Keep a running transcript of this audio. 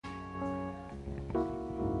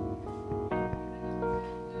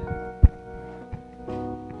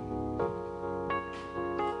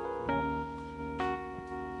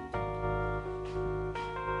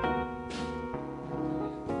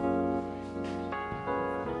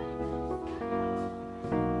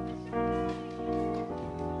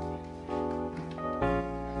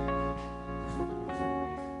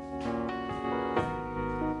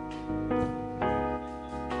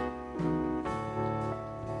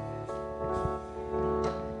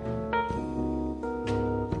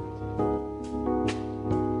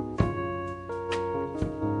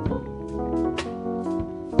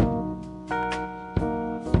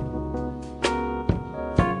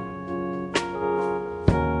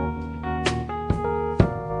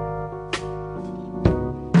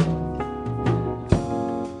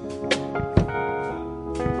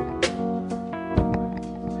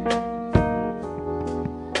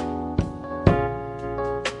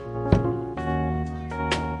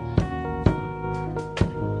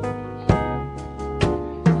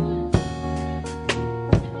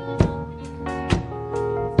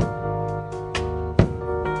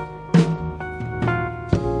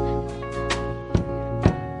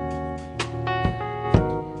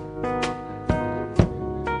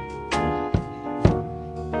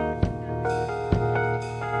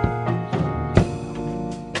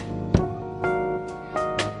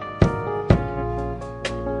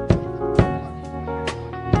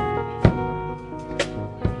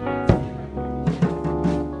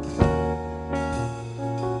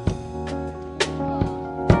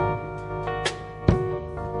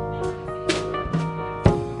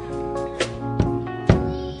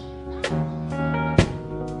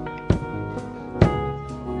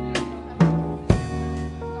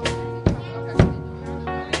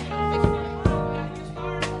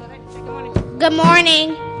Good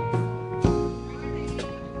morning.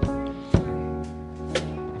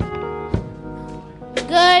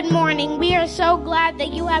 Good morning. We are so glad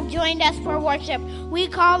that you have joined us for worship. We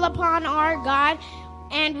call upon our God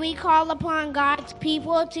and we call upon God's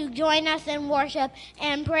people to join us in worship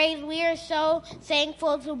and praise. We are so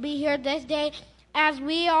thankful to be here this day. As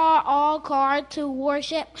we are all called to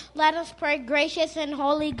worship, let us pray. Gracious and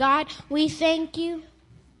holy God, we thank you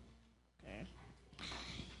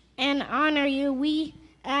and honor you. We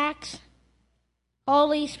ask,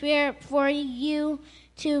 Holy Spirit, for you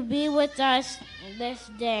to be with us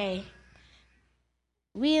this day.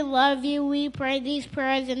 We love you. We pray these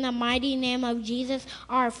prayers in the mighty name of Jesus,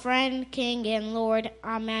 our friend, King, and Lord.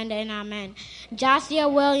 Amen and amen. Josiah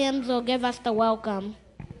Williams will give us the welcome.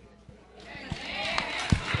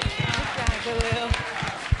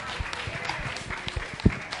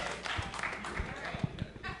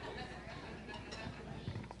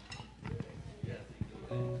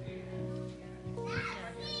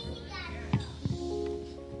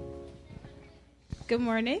 Good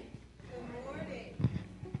morning.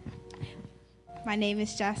 My name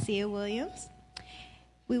is Josiah Williams.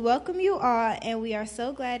 We welcome you all, and we are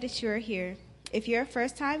so glad that you are here. If you're a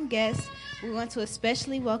first-time guest, we want to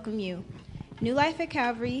especially welcome you. New Life at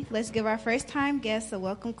Calvary, let's give our first-time guests a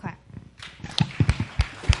welcome clap.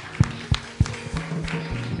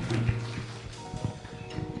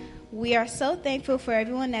 We are so thankful for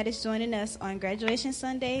everyone that is joining us on Graduation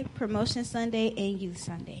Sunday, Promotion Sunday, and Youth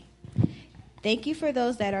Sunday. Thank you for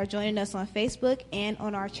those that are joining us on Facebook and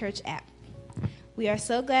on our church app. We are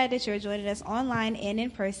so glad that you're joining us online and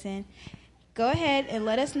in person. Go ahead and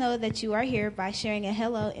let us know that you are here by sharing a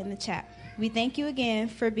hello in the chat. We thank you again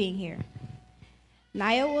for being here.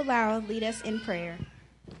 Naya will now lead us in prayer.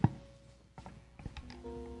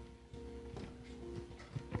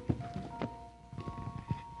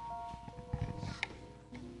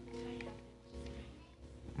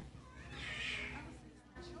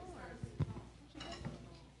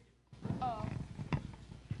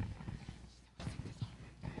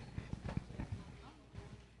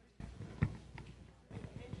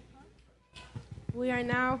 We are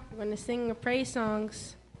now going to sing the praise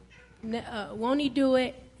songs, Won't He Do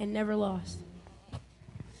It, and Never Lost.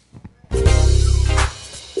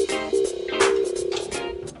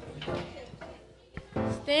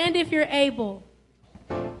 Stand if you're able.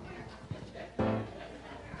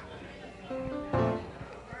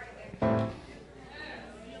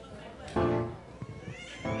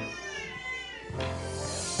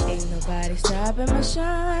 Ain't nobody stopping my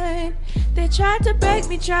shine. They tried to break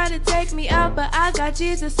me, tried to take me out, but I got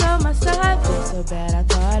Jesus on my side. Feel so bad I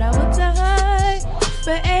thought I would die,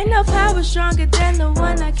 but ain't no power stronger than the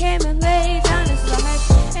one that came and laid down his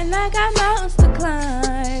life. And I got mountains to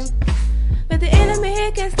climb, but the enemy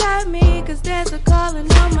here can't stop me, cause there's a calling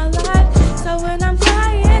on my life. So when I'm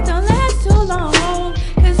dying, don't last too long,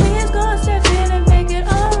 cause he is gonna step in and make it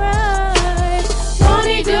alright. Won't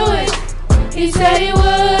he do it? He said he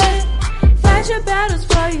would. Fight your battles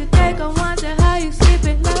for you, they gon' wonder how you sleep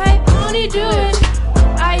at night. Won't he do it?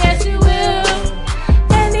 Ah, yes he will.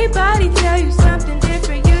 Anybody tell you something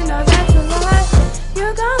different, you know that's a lie.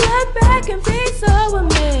 You're gon' look back and be so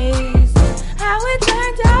amazed. How it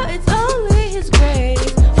turned out, it's only his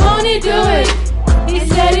grace. Won't he do it? He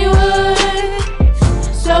said he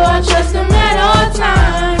would. So I trust him at all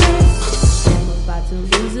times. I'm about to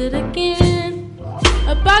lose it again.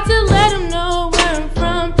 About to let him know where I'm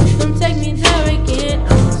from. Don't take me there again.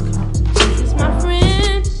 I'm just calling Jesus my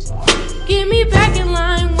friend. Get me back in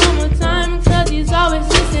line one more time, cause he's always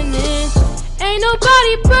listening. Ain't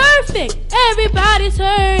nobody perfect, everybody's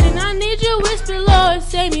hurting. I need you whisper, Lord,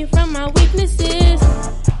 save me from my weaknesses,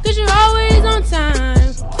 cause you're always on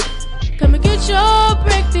time. Come and get your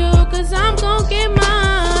breakthrough, cause I'm gon' get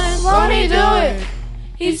mine. Won't he do it?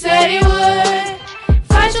 He said he would.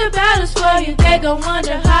 Fight your battles for you, they gon'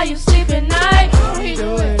 wonder how you sleep at night. Won't he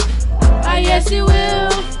do it? Ah, yes he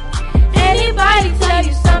will. Anybody tell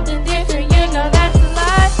you something different, you know that's a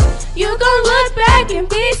lie. You gon' look back and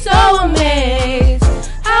be so amazed.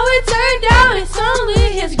 How it turned out, it's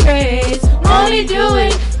only his grace. Won't he do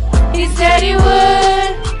it? He said he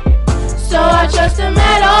would. So I trust him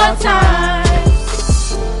at all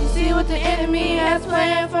times. You see what the enemy has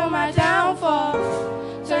planned for my downfall.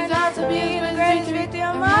 Turns out to be the greatest victory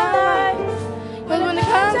of my life. But when it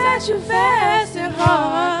comes at you fast and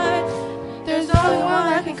hard, there's only one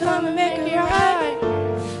that can come and make it right.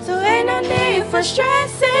 So ain't no need for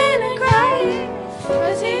stressing and crying,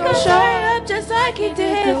 cause he gon' show it up just like he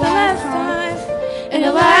did the last time. And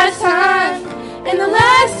the last time, and the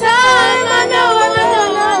last time, I know.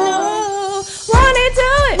 Won't he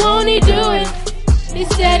do it? Won't he do it?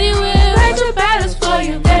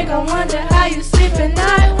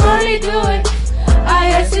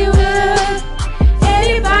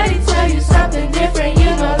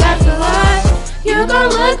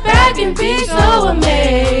 be so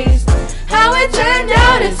amazed how it turned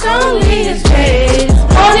out it's only his grace.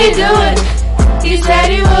 Won't he do it? He said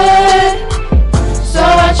he would, so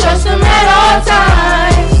I trust him at all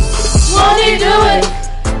times. Won't he do it?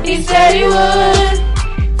 He said he would,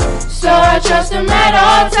 so I trust him at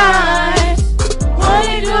all times. Won't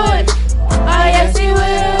he do it? Oh yes he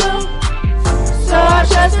will, so I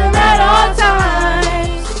trust him at all times.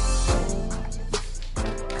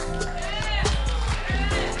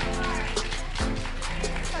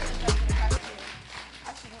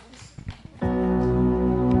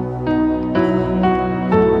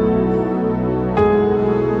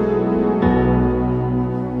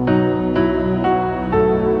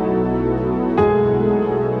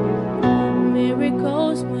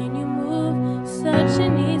 Miracles when you move, such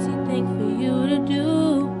an easy thing for you to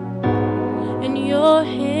do. And your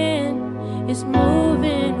hand is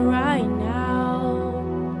moving right now.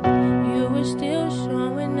 You were still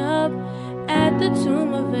showing up at the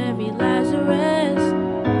tomb of every Lazarus,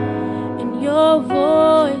 and your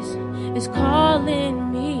voice is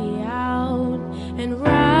calling me out. And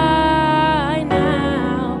right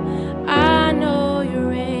now I know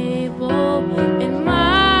you're able, and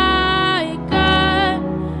my God,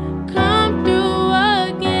 come through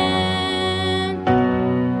again.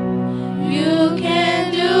 You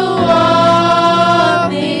can do all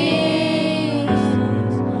things.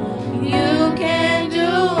 You can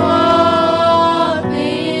do all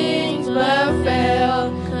things but fail.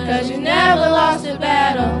 'Cause you never lost a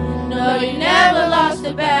battle. No, you never lost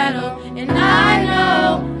a battle. And I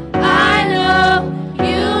know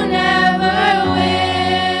you never will.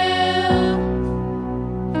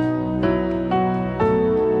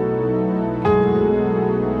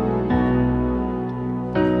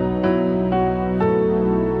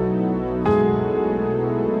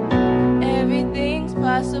 Everything's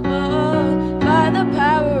possible by the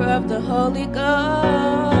power of the Holy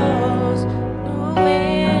Ghost. The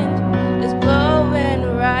wind is blowing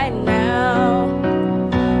right now,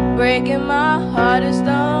 breaking my heart of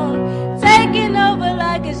stone, taking over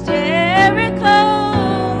like it's Jericho.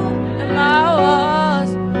 And my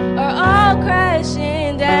walls are all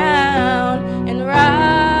crashing down. And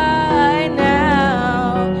right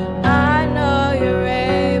now I know you're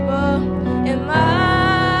able, and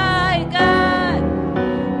my God,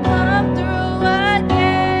 come through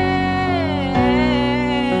again.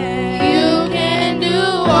 You can do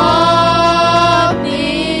all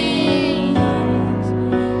things.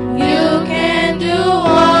 You can do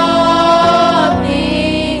all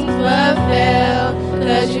things but fail.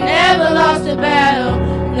 'Cause you never lost a battle.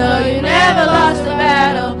 No, you never lost a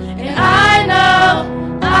battle. And I know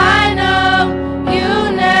you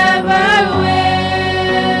never will.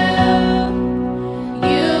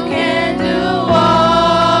 You can do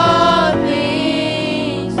all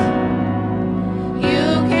things. You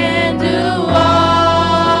can do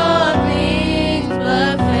all things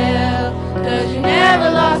but fail. 'Cause you never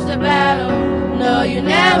lost a battle. No, you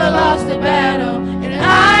never lost a battle. And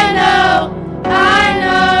I know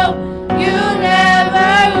you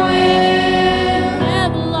never will.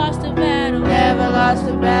 Never lost a battle. Never lost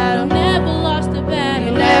a battle. Never lost a battle.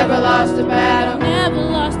 You never lost a battle. Never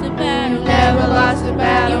lost a battle. You never lost a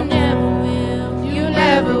battle. You never will. You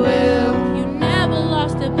never will. You never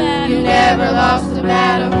lost a battle. You never lost a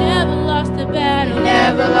battle. Never lost a battle. You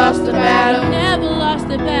never lost a battle. Never lost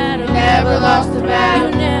a battle. Never lost a battle.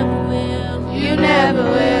 You never will. You never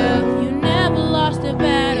will. You never lost a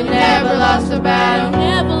battle. You never lost a battle.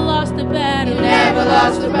 Never lost a battle. You never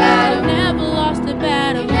lost a battle. Never lost a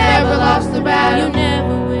battle. You never lost a battle. You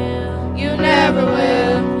never will. You never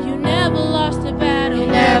will. You never lost a battle. You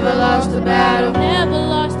never lost a battle. Never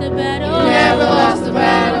lost a battle. You never lost a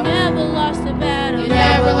battle. Never lost a battle. You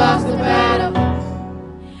never lost a battle.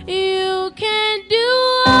 You can do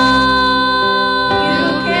all. You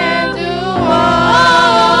can do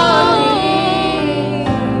all things.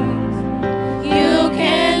 You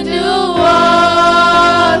can do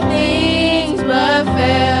all things but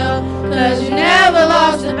fail. 'Cause you never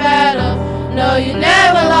lost a battle. No, you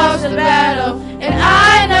never lost a battle. And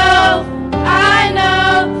I know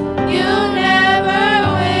you never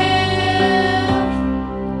will.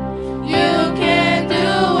 You can do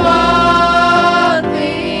all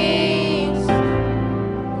things.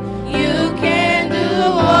 You can do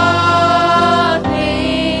all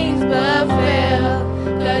things but fail.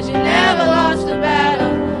 'Cause you never lost a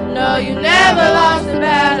battle. No, you never lost a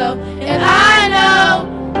battle. And I know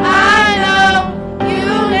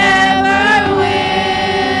you never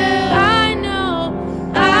will. I know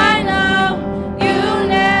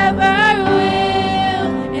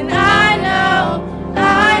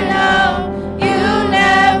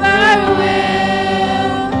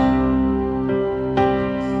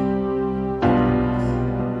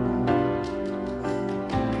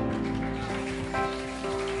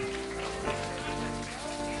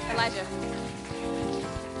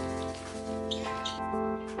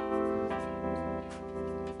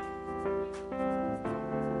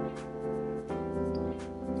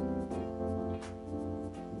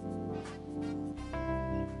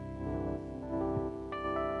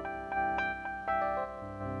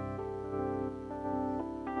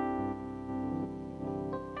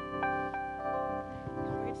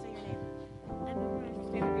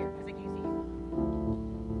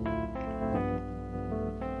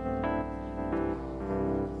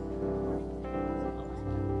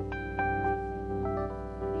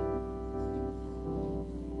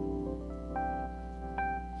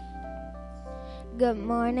Good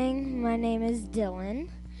morning. My name is Dylan.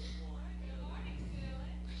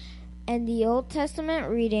 And the Old Testament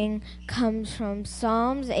reading comes from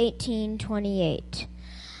Psalms 18:28.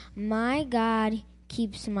 My God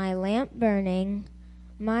keeps my lamp burning.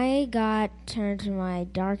 My God turns my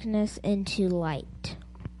darkness into light.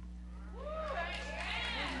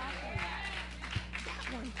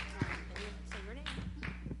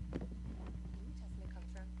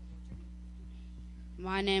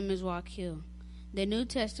 My name is Wakil. The New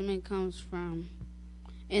Testament comes from,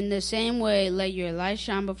 in the same way, let your light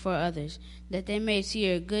shine before others, that they may see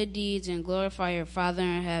your good deeds and glorify your Father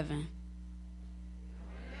in heaven.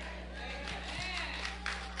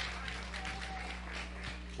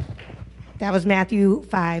 That was Matthew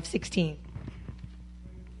 5:16.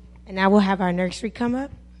 And now we'll have our nursery come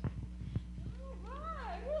up.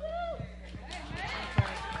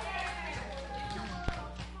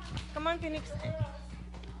 Come on, Phoenix.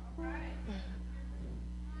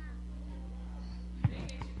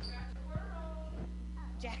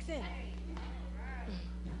 Jackson.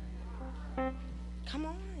 Come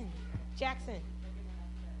on, Jackson.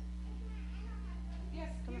 Yes,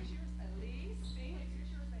 come on.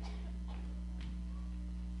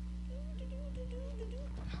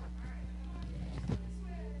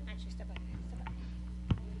 Actually, step up.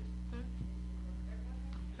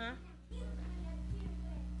 Huh?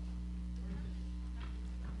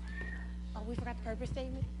 Oh, we forgot the purpose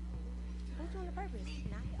statement? Who's doing the purpose?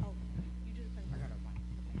 Not yet. Oh, you do the purpose. I got it.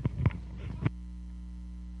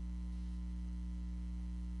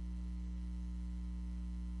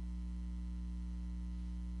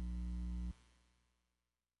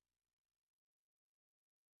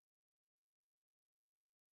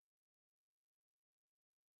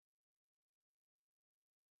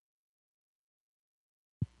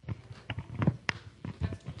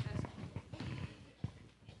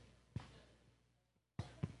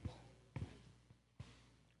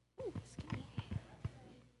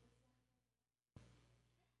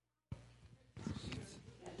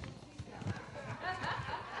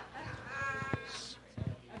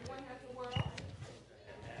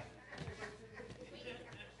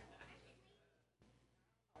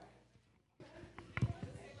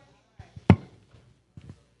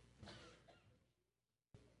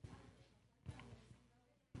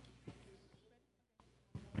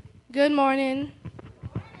 Good morning.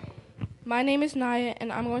 My name is Naya, and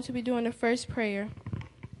I'm going to be doing the first prayer.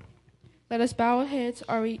 Let us bow our heads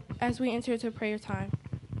as we enter into prayer time.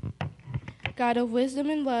 God of wisdom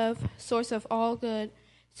and love, source of all good,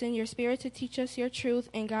 send your Spirit to teach us your truth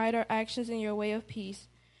and guide our actions in your way of peace.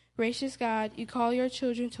 Gracious God, you call your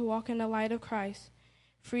children to walk in the light of Christ.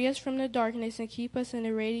 Free us from the darkness and keep us in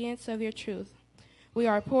the radiance of your truth. We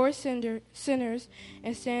are poor sinners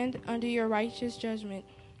and stand under your righteous judgment.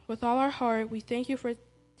 With all our heart, we thank you for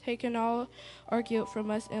taking all our guilt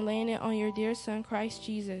from us and laying it on your dear Son, Christ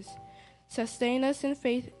Jesus. Sustain us in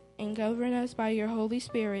faith and govern us by your Holy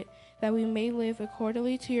Spirit, that we may live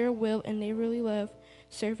accordingly to your will in neighborly love,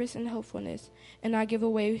 service, and helpfulness, and not give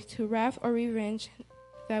way to wrath or revenge,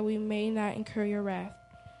 that we may not incur your wrath.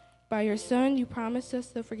 By your Son, you promised us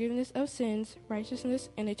the forgiveness of sins, righteousness,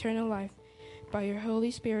 and eternal life. By your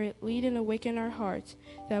Holy Spirit, lead and awaken our hearts,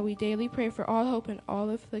 that we daily pray for all hope and all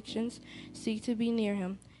afflictions, seek to be near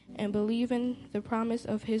him, and believe in the promise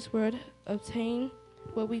of his word, obtain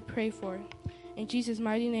what we pray for. In Jesus'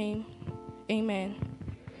 mighty name, amen.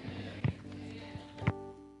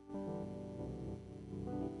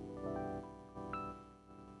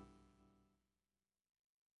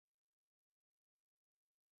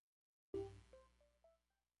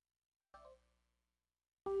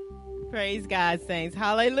 Praise God, saints.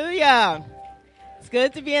 Hallelujah. It's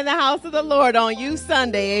good to be in the house of the Lord on Youth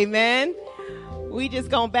Sunday. Amen. We just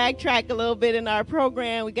going to backtrack a little bit in our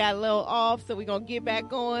program. We got a little off, so we're going to get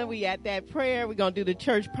back on. We at that prayer. We're going to do the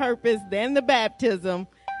church purpose, then the baptism.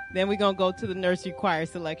 Then we're going to go to the nursery choir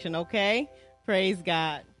selection, okay? Praise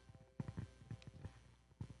God.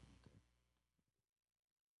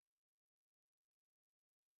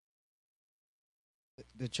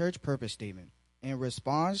 The church purpose statement. In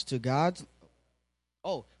response to God's...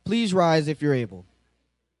 Oh, please rise if you're able.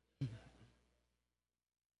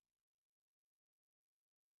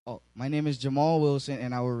 Oh, my name is Jamal Wilson,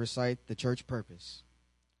 and I will recite the church purpose.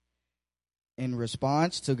 In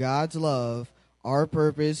response to God's love, our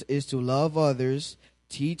purpose is to love others,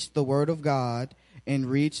 teach the word of God, and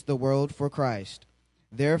reach the world for Christ.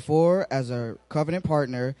 Therefore, as a covenant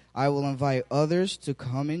partner, I will invite others to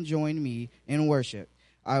come and join me in worship.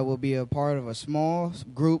 I will be a part of a small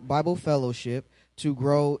group Bible fellowship to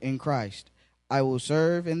grow in Christ. I will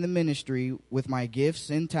serve in the ministry with my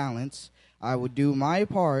gifts and talents. I will do my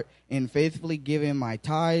part in faithfully giving my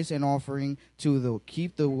tithes and offering to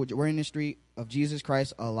keep the ministry of Jesus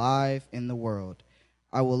Christ alive in the world.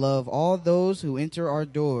 I will love all those who enter our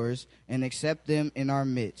doors and accept them in our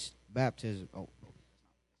midst. Baptism.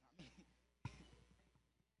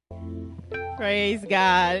 Praise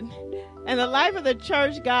God. In the life of the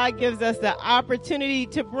church, God gives us the opportunity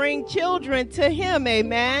to bring children to Him.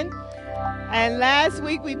 Amen. And last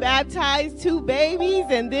week we baptized 2 babies,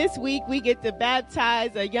 and this week we get to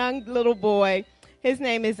baptize a young little boy. His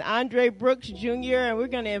name is Andre Brooks Jr., and we're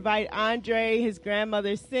going to invite Andre, his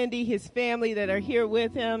grandmother Cindy, his family that are here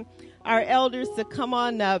with him, our elders to come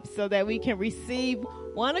on up so that we can receive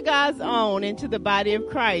one of God's own into the body of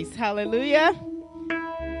Christ. Hallelujah.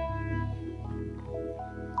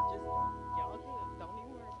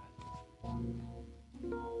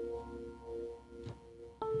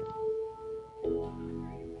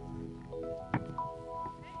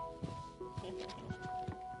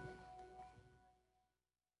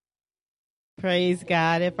 Praise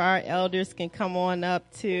God. If our elders can come on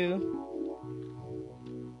up too.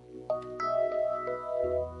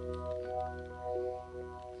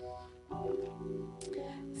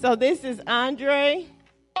 So this is Andre.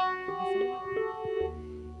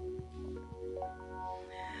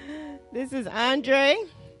 This is Andre.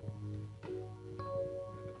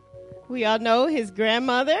 We all know his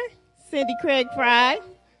grandmother, Cindy Craig Fry.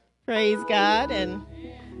 Praise God. And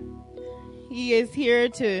he is here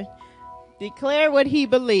to declare what he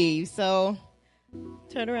believes. So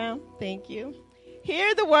turn around. Thank you.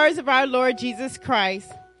 Hear the words of our Lord Jesus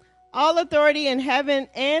Christ. All authority in heaven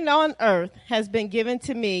and on earth has been given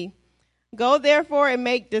to me. Go therefore and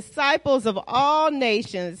make disciples of all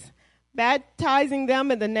nations, baptizing them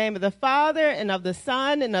in the name of the Father and of the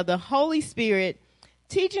Son and of the Holy Spirit,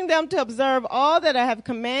 teaching them to observe all that I have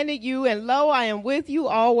commanded you, and lo, I am with you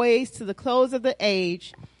always to the close of the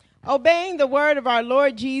age. Obeying the word of our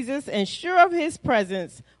Lord Jesus and sure of his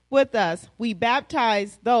presence with us, we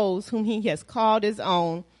baptize those whom he has called his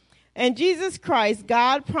own. And Jesus Christ,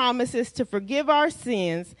 God promises to forgive our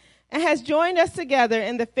sins and has joined us together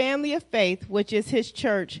in the family of faith, which is his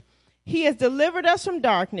church. He has delivered us from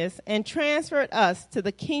darkness and transferred us to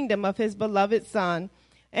the kingdom of his beloved Son.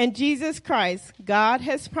 And Jesus Christ, God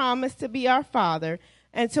has promised to be our Father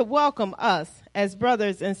and to welcome us as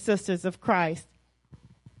brothers and sisters of Christ.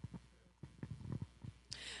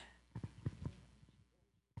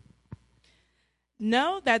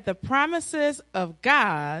 Know that the promises of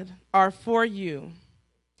God are for you.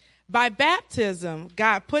 By baptism,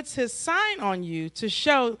 God puts his sign on you to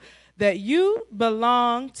show that you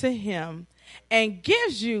belong to him and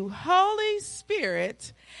gives you Holy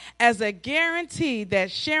Spirit as a guarantee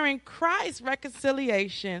that sharing Christ's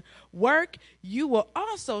reconciliation work, you will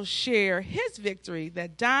also share his victory,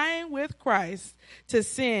 that dying with Christ to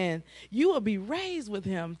sin, you will be raised with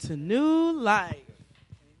him to new life.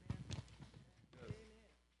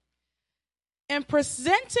 In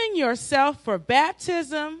presenting yourself for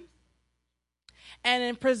baptism and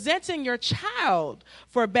in presenting your child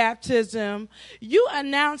for baptism, you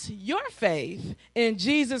announce your faith in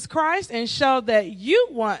Jesus Christ and show that you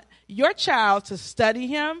want your child to study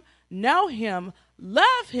him, know him,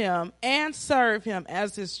 love him, and serve him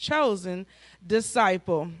as his chosen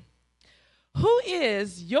disciple. Who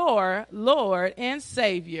is your Lord and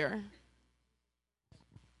Savior?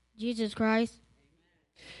 Jesus Christ.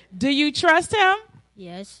 Do you trust him?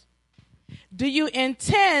 Yes. Do you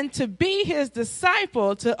intend to be his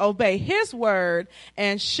disciple, to obey his word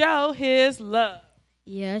and show his love?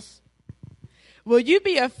 Yes. Will you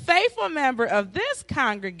be a faithful member of this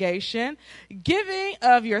congregation, giving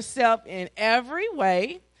of yourself in every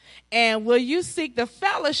way? And will you seek the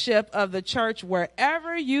fellowship of the church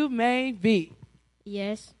wherever you may be?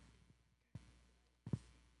 Yes.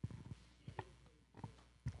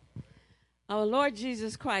 Our Lord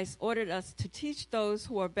Jesus Christ ordered us to teach those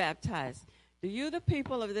who are baptized. Do you, the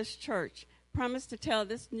people of this church, promise to tell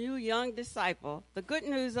this new young disciple the good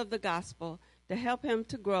news of the gospel, to help him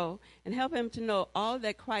to grow and help him to know all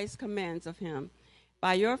that Christ commands of him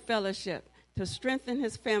by your fellowship, to strengthen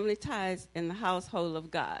his family ties in the household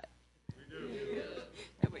of God? We do.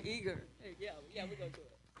 We're eager. Yeah, we're going to do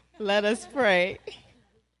it. Let us pray.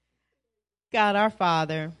 God our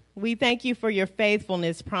Father, we thank you for your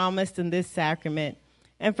faithfulness promised in this sacrament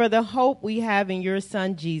and for the hope we have in your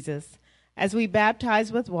Son, Jesus. As we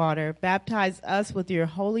baptize with water, baptize us with your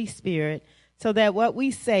Holy Spirit so that what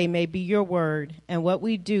we say may be your word and what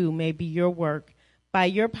we do may be your work. By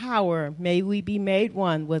your power, may we be made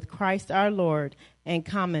one with Christ our Lord in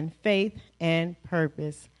common faith and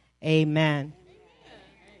purpose. Amen.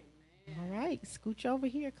 All right, scooch over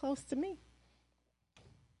here close to me.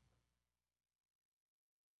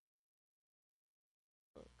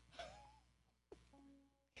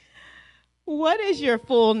 What is your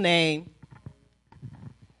full name?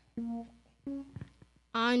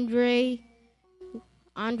 Andre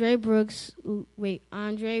Roger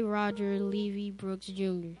Levy Brooks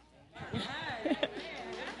Jr.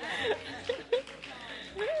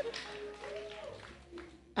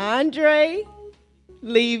 Andre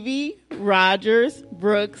Levy Rogers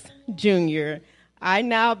Brooks Jr. I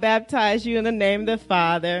now baptize you in the name of the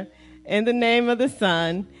Father, in the name of the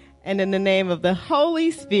Son, and in the name of the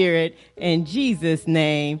Holy Spirit, in Jesus'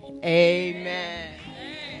 name, amen.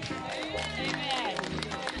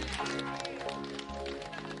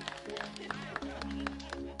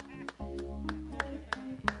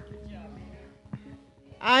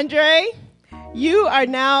 Andre, you are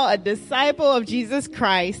now a disciple of Jesus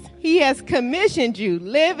Christ. He has commissioned you.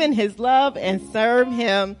 Live in his love and serve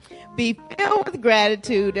him. Be filled with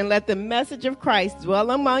gratitude and let the message of Christ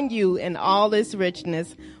dwell among you in all its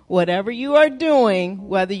richness. Whatever you are doing,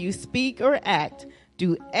 whether you speak or act,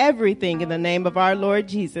 do everything in the name of our Lord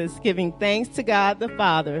Jesus, giving thanks to God the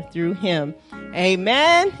Father through him.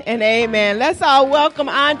 Amen and amen. Let's all welcome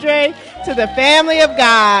Andre to the family of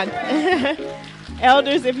God.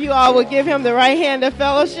 Elders, if you all would give him the right hand of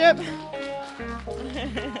fellowship.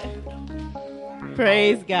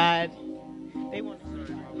 Praise God. They want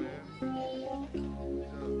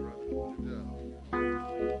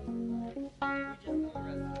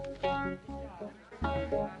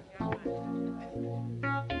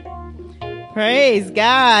Praise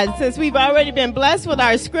God. Since we've already been blessed with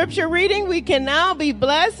our scripture reading, we can now be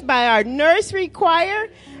blessed by our nursery choir.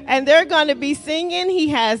 And they're going to be singing He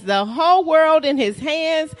Has the Whole World in His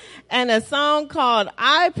Hands and a song called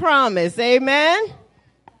I Promise. Amen.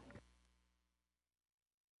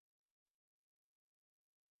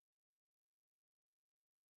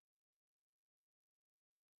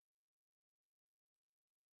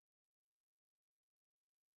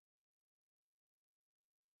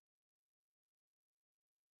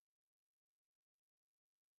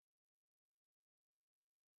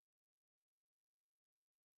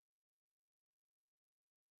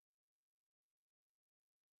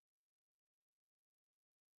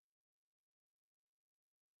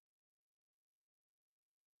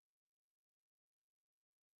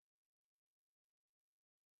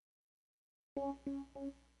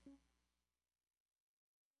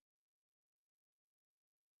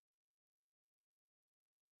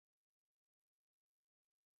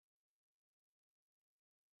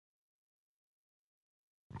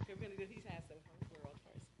 We're going to do He Has the Whole World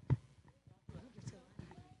first.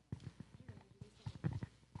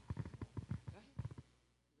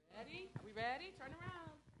 Ready? Are we ready? Turn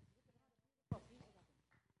around.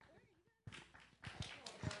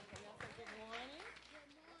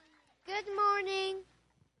 Good morning.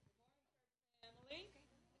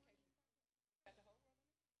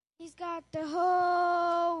 He's got the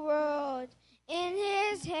whole world in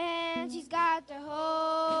his hands. He's got the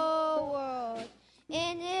whole world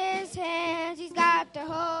in his hands. He's got the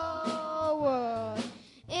whole world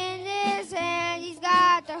in his hands. He's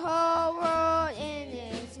got the whole world in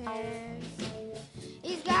his hands.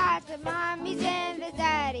 He's got the mommies and the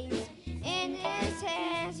daddies in his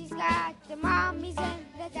hands. He's got the mommies and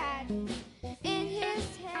the daddies in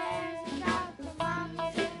his hands. He's got the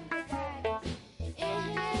mommies and the daddies in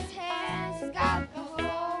his hands. He's got the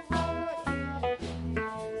whole world in his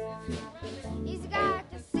hands. He's got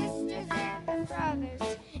the sisters and the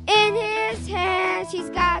brothers in his hands. He's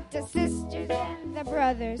got the sisters and the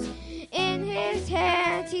brothers in his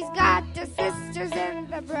hands. He's got the sisters and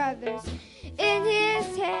the brothers in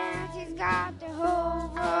his hands. He's got the whole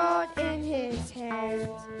world in his hands.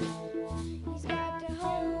 He's got the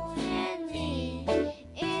whole and me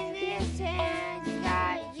in his hands. He's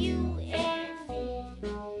got you and me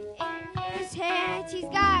in his hands. He's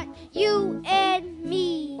got you and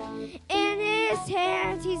me in his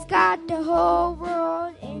hands. He's got the whole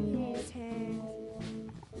world in his hands.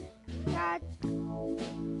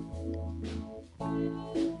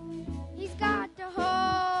 He's got the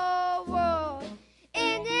whole world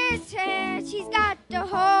in his hands. He's got the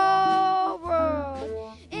whole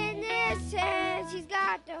world in his hands. He's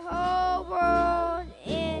got the whole world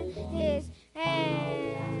in his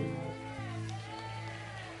hands.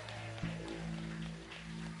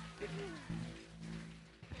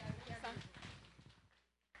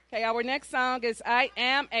 Okay, our next song is I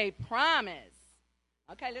Am a Promise.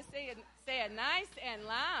 Okay, let's say it nice and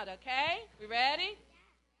loud, okay? We ready?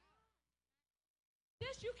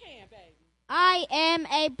 Yes, you can, baby. I am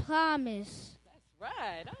a promise. That's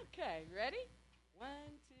right. Okay, ready? 1,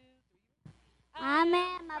 2, 3. I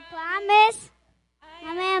am a promise.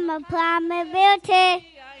 I am a promise. Beauty.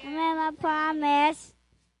 I am a promise.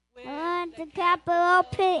 I want the capital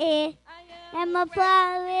P. And my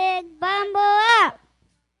public bumble up.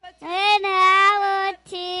 And I will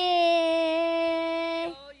tea.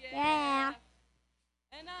 Yeah.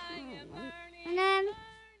 And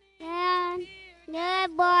I'm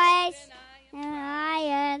good boys. And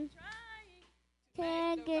iron.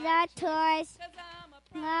 Take it our toys.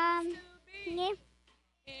 Yeah.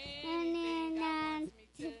 And then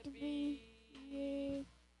to be.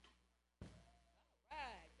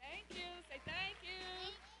 Thank you. Say thank you.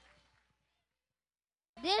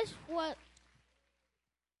 This was.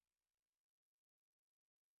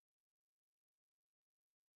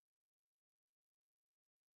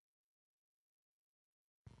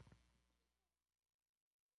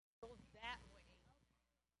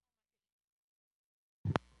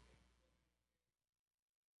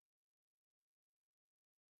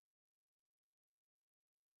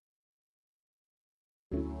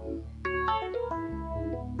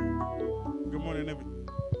 Good morning, everyone.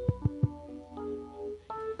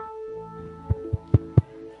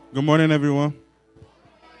 Good morning, everyone.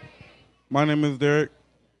 My name is Derek.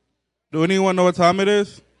 Do anyone know what time it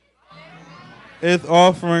is? It's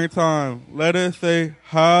offering time. Let us say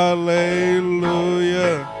hallelujah.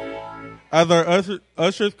 As our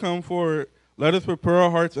ushers come forward, let us prepare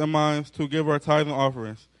our hearts and minds to give our tithes and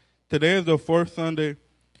offerings. Today is the fourth Sunday,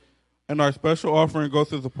 and our special offering goes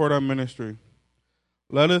to support our ministry.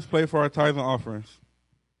 Let us pray for our tithes and offerings.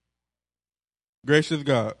 Gracious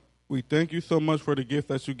God, we thank you so much for the gift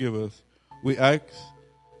that you give us. We ask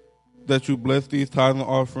that you bless these tithes and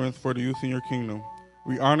offerings for the use in your kingdom.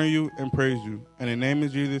 We honor you and praise you. In the name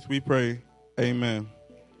of Jesus we pray, amen.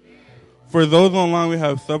 For those online, we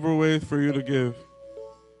have several ways for you to give.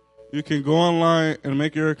 You can go online and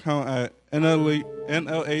make your account at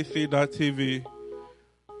nlac.tv.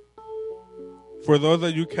 For those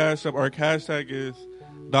that you cash up, our cash tag is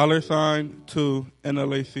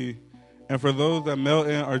 $2NLAC. And for those that mail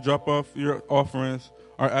in or drop off your offerings,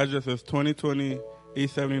 our address is 2020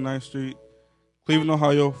 East 79th Street, Cleveland,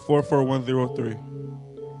 Ohio, 44103.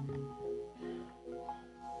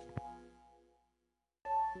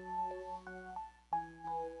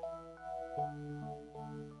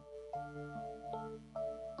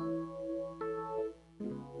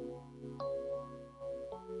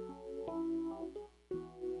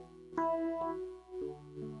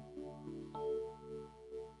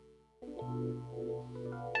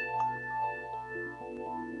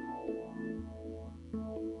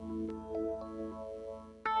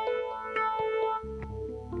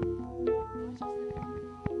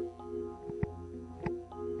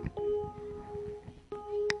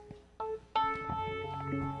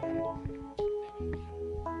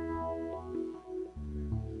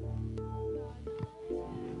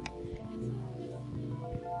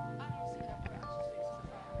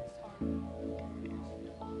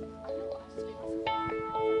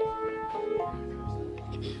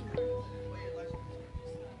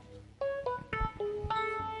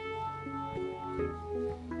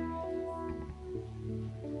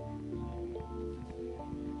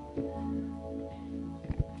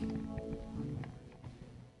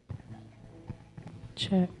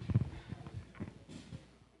 Check.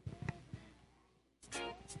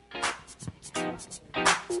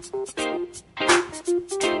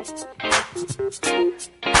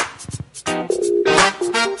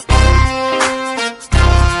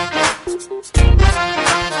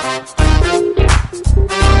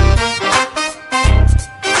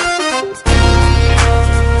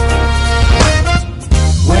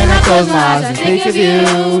 When I close my eyes and think of you,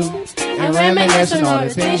 and reminisce on all the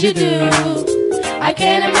things you do, I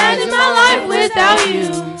can't imagine my life without you.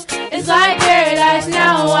 It's like paradise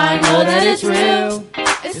now, I know that it's real.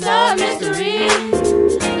 It's not a mystery.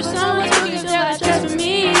 For someone to give that just for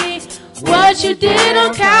me. What you did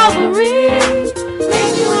on Calvary makes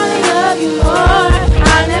me wanna love you more.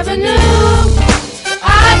 I never knew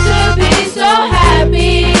I could be so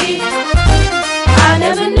happy. I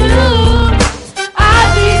never knew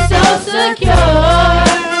I'd be so secure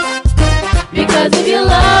because of your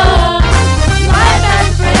love. Life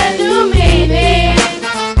has a brand new meaning.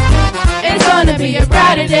 It's gonna be a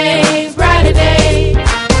brighter day, brighter day.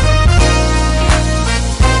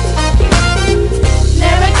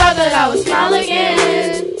 Never thought that I would smile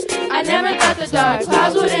again. I never thought the dark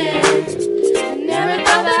clouds would end. Never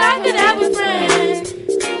thought that I could have a friend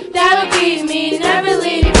that'll be me, never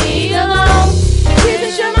leave me alone.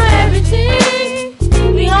 Jesus, you're my everything.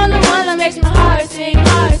 The only one that makes my heart sing,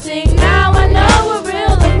 heart sing. Now I know what real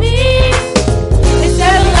love means. It's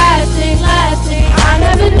everlasting, lasting. I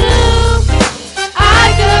never knew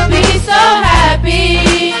I could be so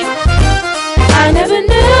happy. I never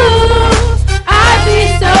knew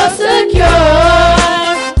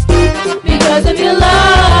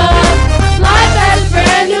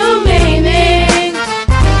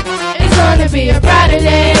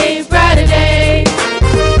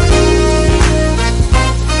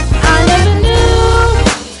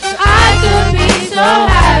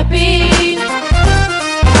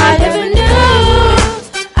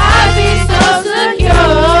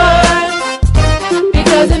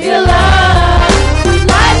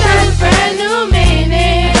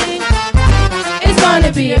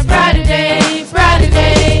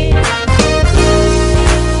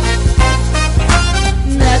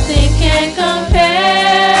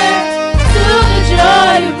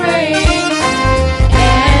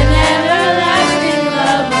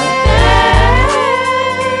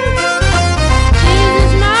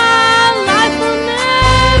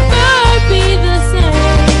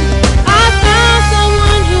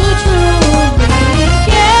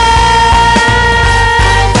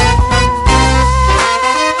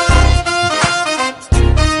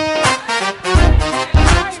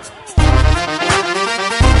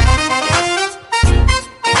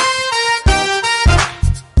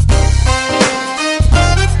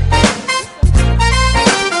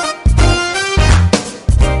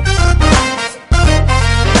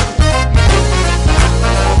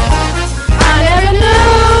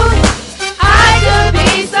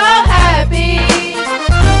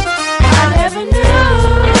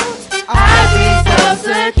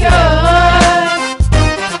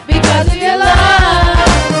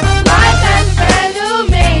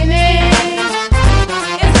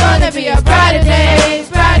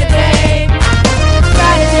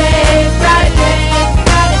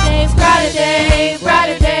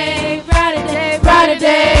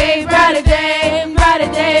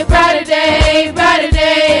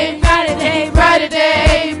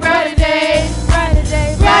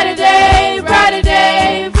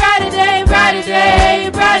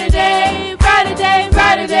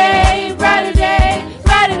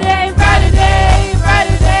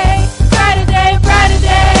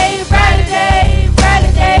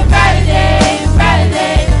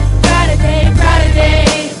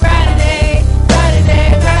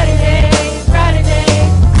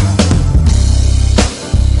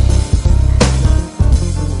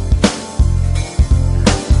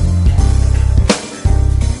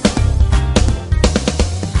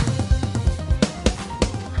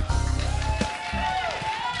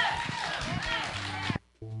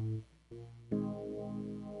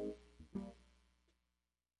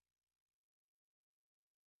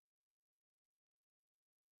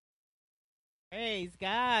Praise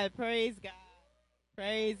God. Praise God.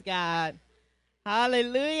 Praise God.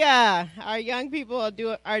 Hallelujah. Our young people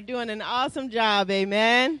are doing an awesome job.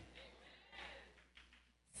 Amen.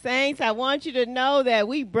 Saints, I want you to know that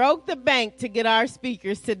we broke the bank to get our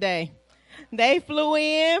speakers today. They flew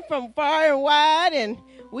in from far and wide, and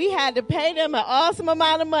we had to pay them an awesome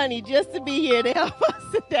amount of money just to be here to help us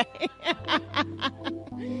today.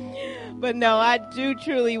 But no, I do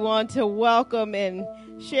truly want to welcome and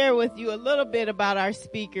share with you a little bit about our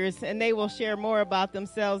speakers, and they will share more about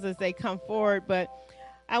themselves as they come forward. But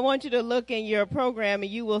I want you to look in your program,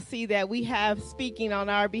 and you will see that we have speaking on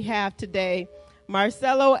our behalf today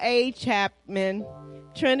Marcelo A. Chapman,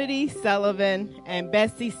 Trinity Sullivan, and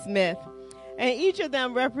Bessie Smith. And each of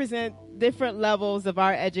them represent different levels of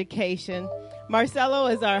our education. Marcelo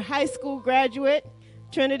is our high school graduate,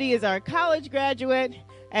 Trinity is our college graduate,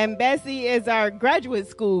 and Bessie is our graduate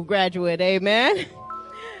school graduate. Amen.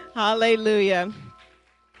 Hallelujah.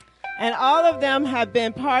 And all of them have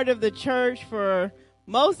been part of the church for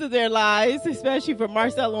most of their lives, especially for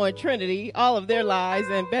Marcelo and Trinity, all of their lives,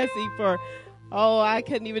 and Bessie for, I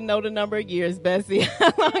couldn't even know the number of years, Bessie,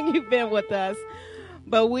 how long you've been with us.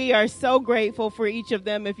 But we are so grateful for each of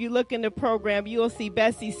them. If you look in the program, you will see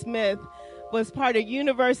Bessie Smith was part of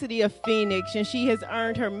University of Phoenix, and she has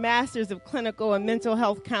earned her Master's of Clinical and Mental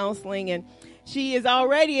Health Counseling, and she is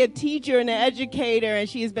already a teacher and an educator, and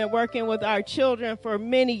she has been working with our children for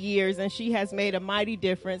many years, and she has made a mighty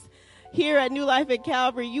difference. Here at New Life at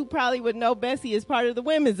Calvary, you probably would know Bessie is part of the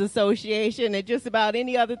Women's Association, and just about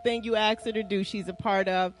any other thing you ask her to do, she's a part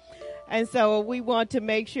of. And so we want to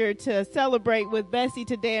make sure to celebrate with Bessie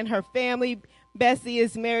today and her family. Bessie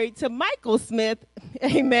is married to Michael Smith,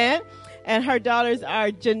 amen, and her daughters are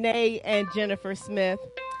Janae and Jennifer Smith.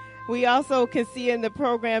 We also can see in the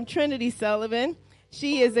program Trinity Sullivan.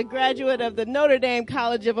 She is a graduate of the Notre Dame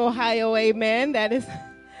College of Ohio, amen. That is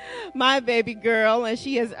my baby girl, and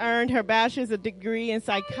she has earned her bachelor's degree in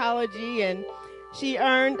psychology, and she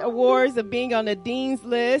earned awards of being on the Dean's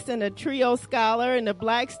List and a Trio Scholar and the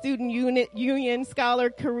Black Student Union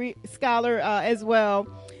Scholar as well.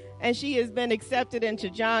 And she has been accepted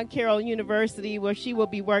into John Carroll University, where she will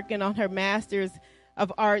be working on her Master's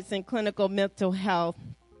of Arts in Clinical Mental Health.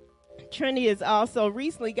 Trinity has also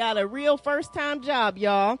recently got a real first-time job,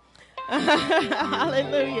 y'all.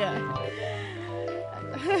 Hallelujah.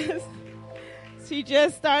 She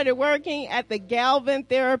just started working at the Galvin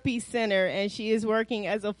Therapy Center, and she is working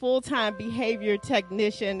as a full-time behavior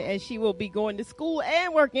technician, and she will be going to school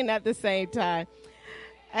and working at the same time.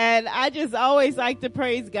 And I just always like to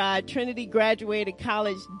praise God. Trinity graduated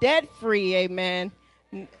college debt-free, amen.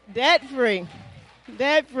 Debt-free.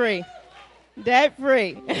 Debt-free.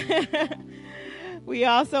 Debt-free. We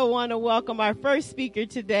also want to welcome our first speaker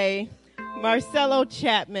today, Marcelo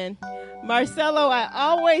Chapman. Marcelo, I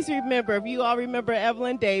always remember, if you all remember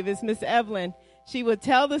Evelyn Davis, Miss Evelyn, she would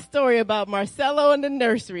tell the story about Marcelo in the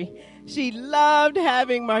nursery. She loved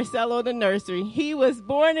having Marcelo in the nursery. He was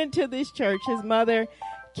born into this church. His mother,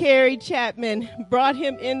 Carrie Chapman, brought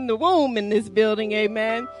him in the womb in this building,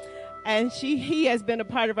 amen. And he has been a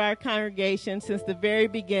part of our congregation since the very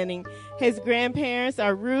beginning. His grandparents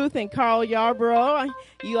are Ruth and Carl Yarborough.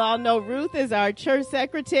 You all know Ruth is our church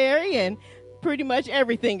secretary and pretty much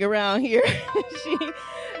everything around here.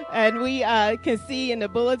 And we can see in the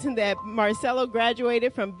bulletin that Marcelo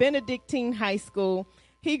graduated from Benedictine High School.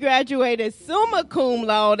 He graduated summa cum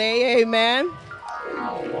laude, amen.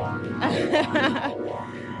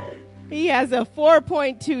 He has a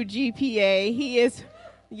 4.2 GPA.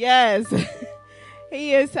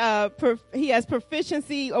 He has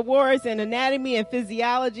proficiency awards in anatomy and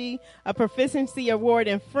physiology, a proficiency award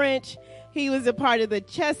in French. He was a part of the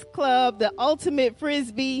chess club, the ultimate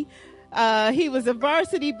frisbee. He was a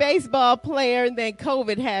varsity baseball player, and then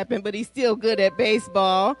COVID happened, but he's still good at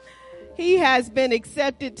baseball. He has been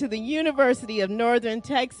accepted to the University of Northern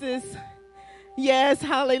Texas. Yes,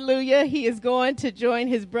 hallelujah. He is going to join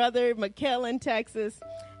his brother, McKellen, Texas,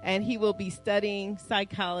 and he will be studying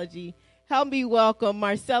psychology. Help me welcome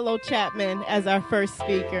Marcelo Chapman as our first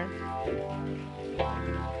speaker.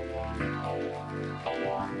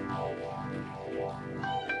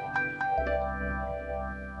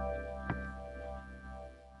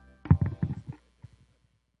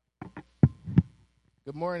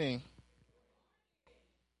 Good morning.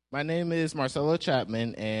 My name is Marcelo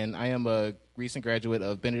Chapman, and I am a recent graduate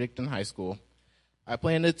of Benedictine High School. I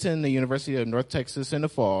plan to attend the University of North Texas in the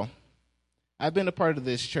fall. I've been a part of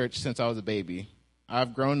this church since I was a baby.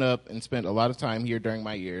 I've grown up and spent a lot of time here during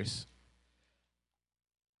my years.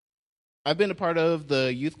 I've been a part of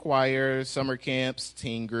the youth choir, summer camps,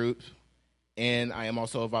 teen group, and I am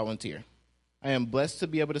also a volunteer. I am blessed to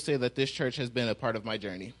be able to say that this church has been a part of my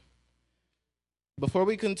journey. Before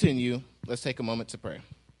we continue, let's take a moment to pray.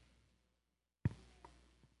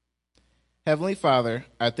 Heavenly Father,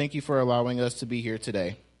 I thank you for allowing us to be here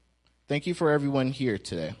today. Thank you for everyone here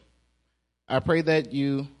today. I pray that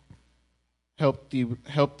you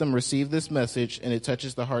help them receive this message and it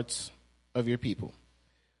touches the hearts of your people.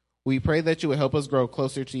 We pray that you will help us grow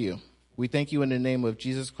closer to you. We thank you in the name of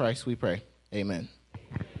Jesus Christ, we pray. Amen.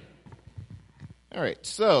 All right,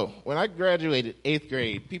 so when I graduated 8th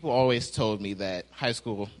grade, people always told me that high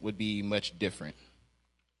school would be much different.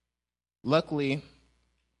 Luckily,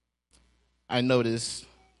 I noticed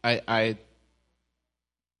I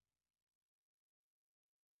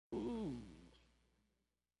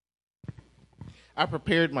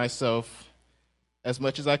prepared myself as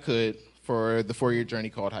much as I could for the 4-year journey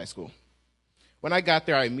called high school. When I got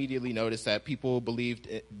there, I immediately noticed that people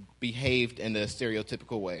behaved in a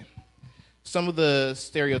stereotypical way. Some of the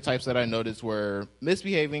stereotypes that I noticed were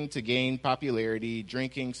misbehaving to gain popularity,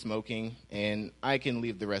 drinking, smoking, and I can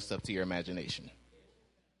leave the rest up to your imagination.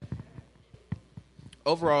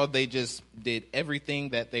 Overall, they just did everything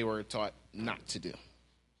that they were taught not to do.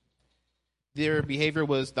 Their behavior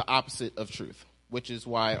was the opposite of truth, which is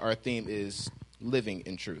why our theme is living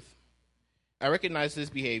in truth. I recognized this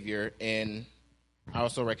behavior, and I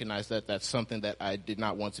also recognized that that's something that I did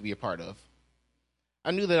not want to be a part of. I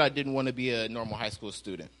knew that I didn't want to be a normal high school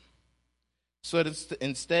student. So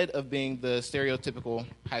instead of being the stereotypical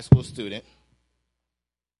high school student,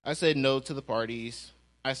 I said no to the parties.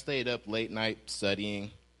 I stayed up late night studying.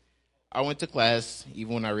 I went to class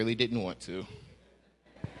even when I really didn't want to.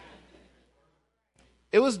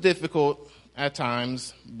 It was difficult at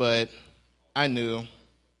times, but I knew,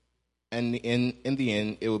 and in the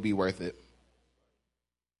end, it would be worth it.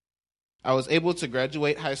 I was able to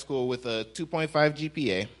graduate high school with a 2.5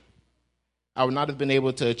 GPA. I would not have been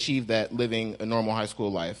able to achieve that living a normal high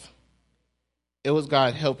school life. It was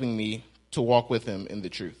God helping me to walk with him in the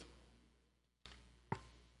truth.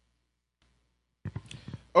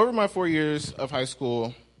 Over my 4 years of high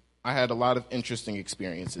school, I had a lot of interesting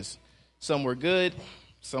experiences. Some were good,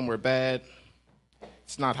 some were bad.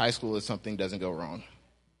 It's not high school if something doesn't go wrong.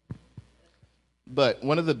 But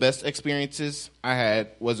one of the best experiences I had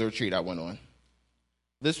was a retreat I went on.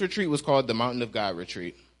 This retreat was called the Mountain of God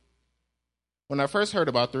Retreat. When I first heard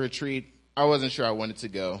about the retreat, I wasn't sure I wanted to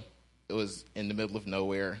go. It was in the middle of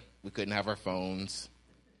nowhere. We couldn't have our phones.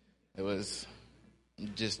 It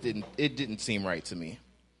didn't seem right to me.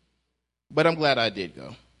 But I'm glad I did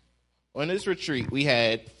go. On this retreat, we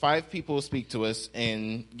had 5 people speak to us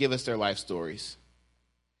and give us their life stories.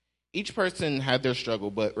 Each person had their struggle,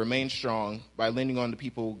 but remained strong by leaning on the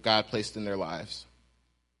people God placed in their lives.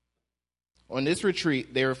 On this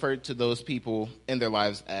retreat, they referred to those people in their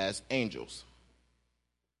lives as angels.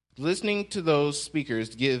 Listening to those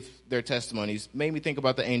speakers give their testimonies made me think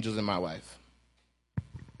about the angels in my life.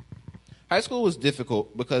 High school was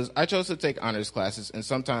difficult because I chose to take honors classes, and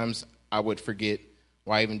sometimes I would forget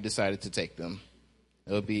why I even decided to take them.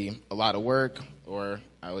 It would be a lot of work, or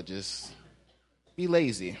I would just be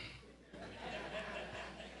lazy.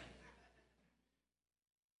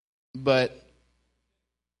 But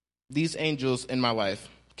these angels in my life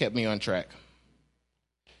kept me on track.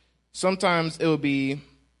 Sometimes it would be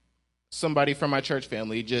somebody from my church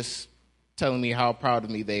family just telling me how proud of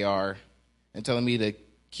me they are and telling me to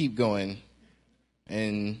keep going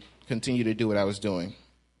and continue to do what I was doing.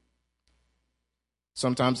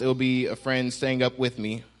 Sometimes it would be a friend staying up with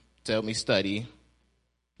me to help me study,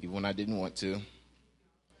 even when I didn't want to.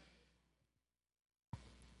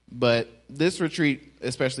 But this retreat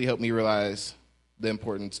especially helped me realize the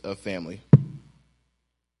importance of family.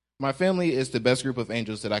 My family is the best group of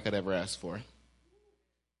angels that I could ever ask for.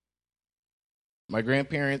 My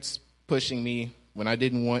grandparents pushing me when I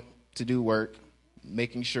didn't want to do work,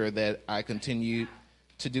 making sure that I continued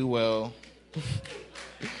to do well.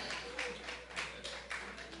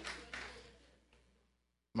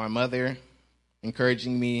 My mother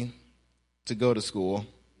encouraging me to go to school.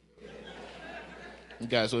 You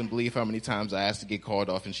guys wouldn't believe how many times I asked to get called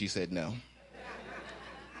off and she said no.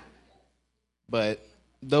 But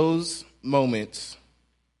those moments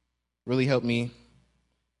really helped me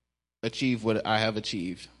achieve what I have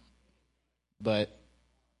achieved. But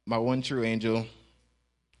my one true angel,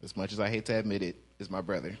 as much as I hate to admit it, is my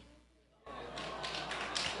brother.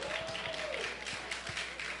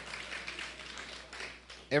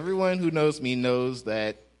 Everyone who knows me knows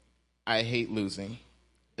that I hate losing,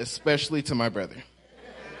 especially to my brother.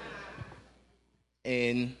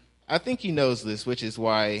 And I think he knows this, which is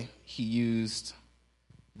why he used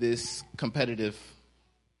this competitive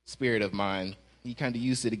spirit of mine, he kind of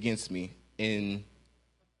used it against me in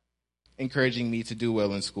encouraging me to do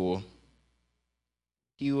well in school.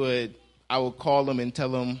 I would call him and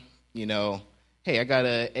tell him, hey, I got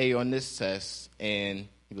an A on this test. And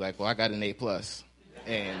he'd be like, well, I got an A+.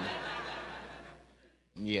 And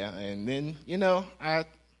yeah, and then, I'm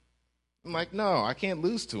like, no, I can't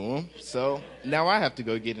lose to him. So now I have to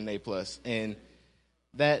go get an A+. And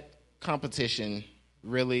that competition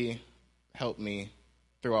really helped me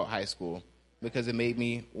throughout high school because it made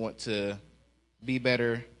me want to be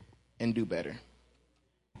better and do better.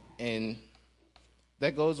 And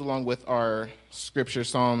that goes along with our scripture,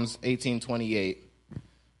 Psalms 18:28.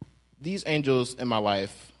 These angels in my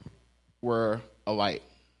life were a light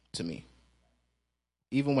to me.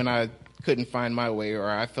 Even when I couldn't find my way or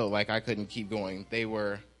I felt like I couldn't keep going, they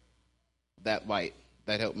were that light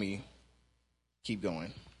that helped me keep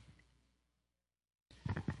going.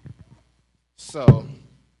 So,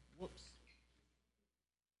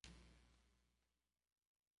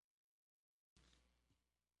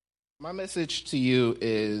 my message to you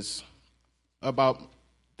is about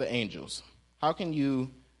the angels. How can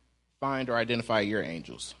you find or identify your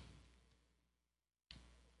angels?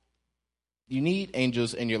 You need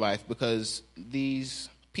angels in your life because these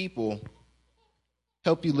people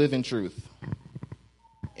help you live in truth.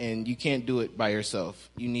 And you can't do it by yourself.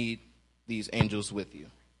 You need these angels with you.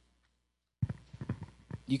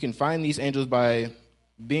 You can find these angels by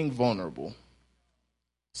being vulnerable,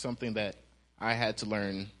 something that I had to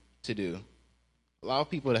learn to do. Allow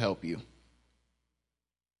people to help you.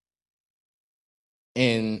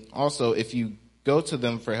 And also, if you go to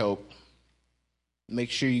them for help, make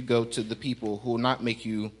sure you go to the people who will not make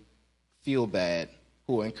you feel bad,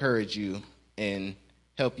 who will encourage you and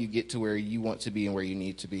help you get to where you want to be and where you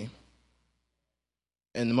need to be.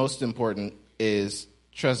 And the most important is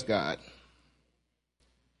trust God.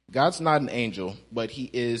 God's not an angel, but he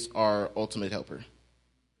is our ultimate helper.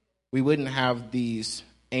 We wouldn't have these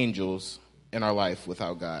angels in our life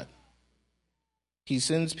without God. He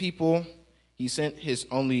sends people. He sent his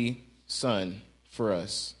only son for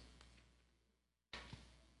us.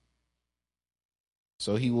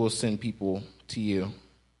 So he will send people to you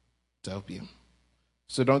to help you.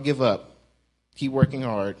 So don't give up. Keep working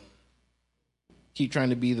hard. Keep trying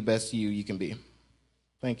to be the best you can be.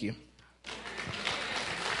 Thank you.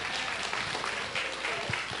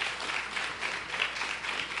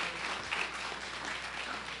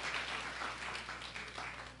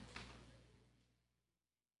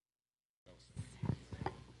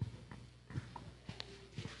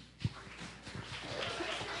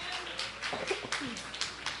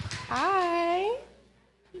 Hi.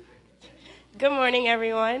 Good morning,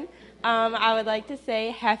 everyone. I would like to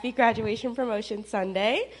say happy graduation promotion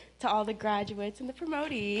Sunday to all the graduates and the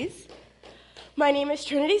promotees. My name is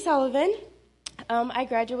Trinity Sullivan. I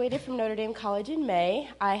graduated from Notre Dame College in May.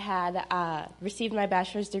 I had received my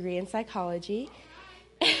bachelor's degree in psychology.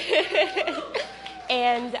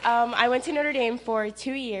 And I went to Notre Dame for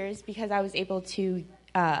 2 years because I was able to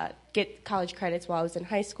get college credits while I was in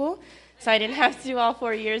high school. So I didn't have to do all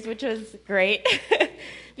 4 years, which was great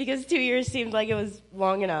because 2 years seemed like it was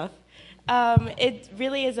long enough. It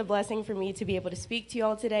really is a blessing for me to be able to speak to you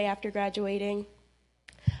all today after graduating.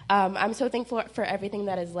 I'm so thankful for everything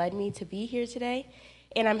that has led me to be here today,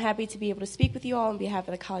 and I'm happy to be able to speak with you all on behalf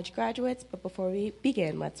of the college graduates. But before we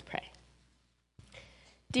begin, let's pray.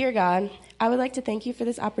 Dear God, I would like to thank you for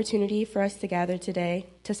this opportunity for us to gather today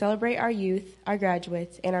to celebrate our youth, our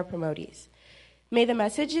graduates, and our promotees. May the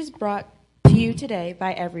messages brought to you today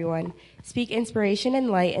by everyone speak inspiration and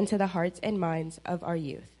light into the hearts and minds of our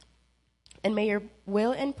youth. And may your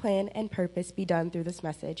will and plan and purpose be done through this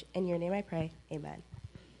message. In your name I pray, amen.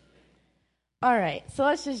 All right, so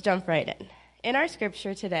let's just jump right in. In our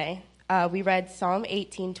scripture today, we read Psalm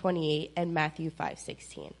 18:28 and Matthew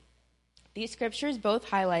 5:16. These scriptures both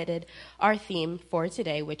highlighted our theme for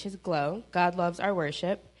today, which is Glow, God loves our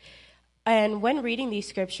worship. And when reading these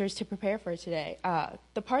scriptures to prepare for today,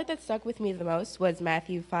 the part that stuck with me the most was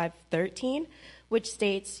Matthew 5:13, which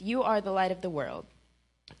states, "You are the light of the world."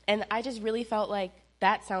 And I just really felt like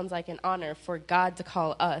that sounds like an honor for God to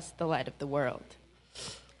call us the light of the world.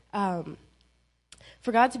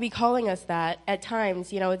 For God to be calling us that, at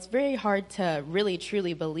times, it's very hard to really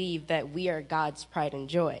truly believe that we are God's pride and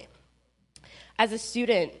joy. As a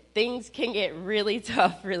student, things can get really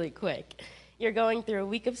tough really quick. You're going through a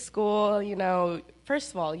week of school,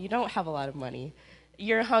 first of all, you don't have a lot of money.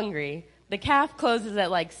 You're hungry. The CAF closes at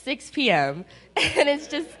like 6 p.m. And it's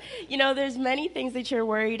just, there's many things that you're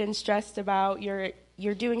worried and stressed about. You're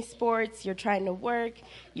you're doing sports, you're trying to work,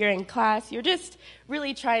 you're in class, you're just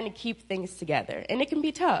really trying to keep things together. And it can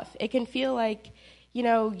be tough. It can feel like,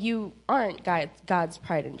 you aren't God's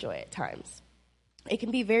pride and joy at times. It can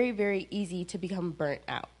be very, very easy to become burnt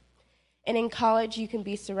out. And in college, you can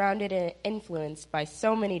be surrounded and influenced by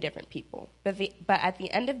so many different people. But at the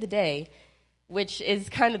end of the day, which is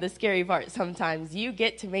kind of the scary part sometimes, you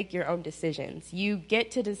get to make your own decisions. You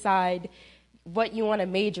get to decide what you want to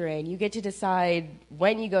major in. You get to decide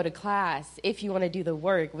when you go to class, if you want to do the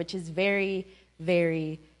work, which is very,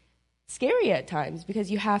 very scary at times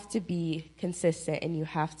because you have to be consistent and you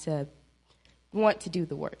have to want to do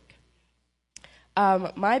the work.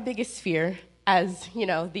 My biggest fear as,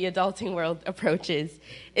 the adulting world approaches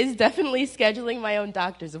is definitely scheduling my own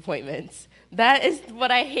doctor's appointments. That is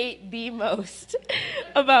what I hate the most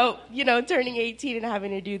about, turning 18 and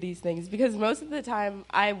having to do these things, because most of the time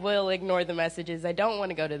I will ignore the messages. I don't want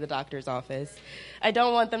to go to the doctor's office. I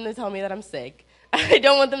don't want them to tell me that I'm sick. I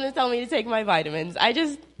don't want them to tell me to take my vitamins. I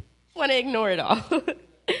just want to ignore it all.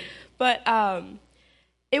 But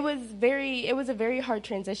it was a very hard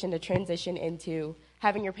transition into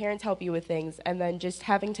having your parents help you with things and then just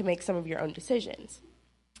having to make some of your own decisions.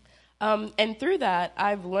 And through that,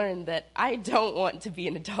 I've learned that I don't want to be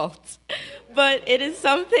an adult, but it is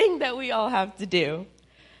something that we all have to do.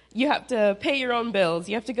 You have to pay your own bills.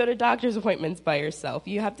 You have to go to doctor's appointments by yourself.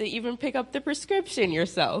 You have to even pick up the prescription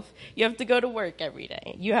yourself. You have to go to work every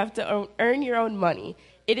day. You have to earn your own money.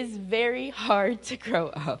 It is very hard to grow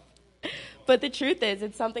up. But the truth is,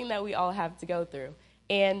 it's something that we all have to go through.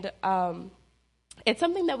 And it's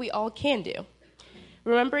something that we all can do.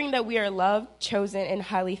 Remembering that we are loved, chosen, and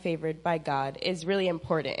highly favored by God is really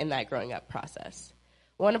important in that growing up process.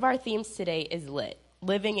 One of our themes today is lit,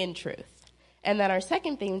 living in truth. And then our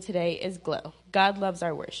second theme today is glow, God loves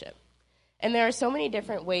our worship. And there are so many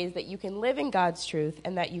different ways that you can live in God's truth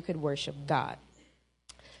and that you could worship God.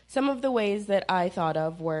 Some of the ways that I thought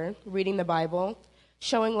of were reading the Bible,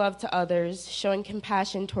 showing love to others, showing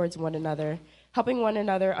compassion towards one another, helping one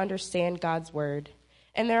another understand God's word.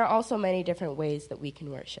 And there are also many different ways that we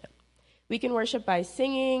can worship. We can worship by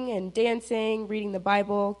singing and dancing, reading the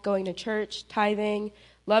Bible, going to church, tithing,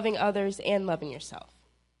 loving others, and loving yourself.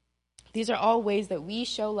 These are all ways that we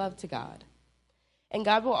show love to God. And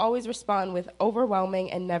God will always respond with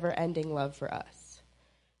overwhelming and never-ending love for us.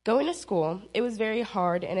 Going to school, it was very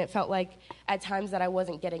hard, and it felt like at times that I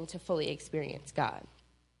wasn't getting to fully experience God.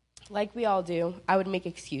 Like we all do, I would make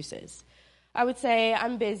excuses. I would say,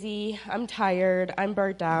 I'm busy, I'm tired, I'm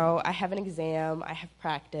burnt out, I have an exam, I have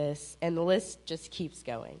practice, and the list just keeps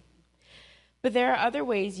going. But there are other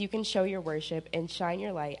ways you can show your worship and shine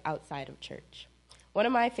your light outside of church. One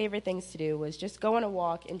of my favorite things to do was just go on a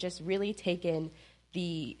walk and just really take in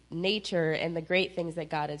the nature and the great things that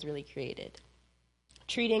God has really created.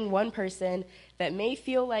 Treating one person that may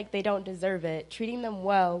feel like they don't deserve it, treating them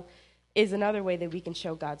well, is another way that we can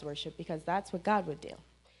show God's worship, because that's what God would do.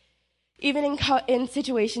 Even in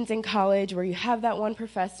situations in college where you have that one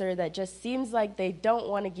professor that just seems like they don't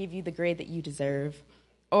want to give you the grade that you deserve,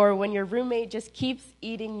 or when your roommate just keeps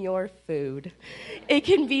eating your food, it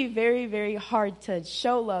can be very, very hard to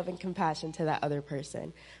show love and compassion to that other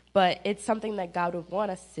person. But it's something that God would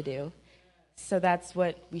want us to do, so that's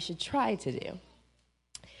what we should try to do.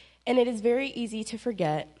 And it is very easy to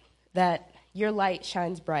forget that your light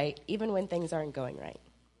shines bright even when things aren't going right.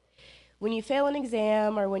 When you fail an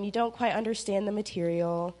exam, or when you don't quite understand the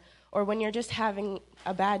material, or when you're just having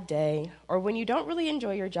a bad day, or when you don't really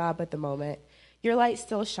enjoy your job at the moment, your light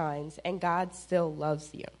still shines and God still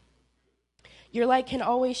loves you. Your light can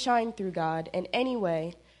always shine through God in any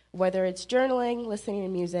way, whether it's journaling, listening to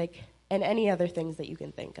music, and any other things that you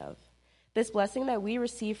can think of. This blessing that we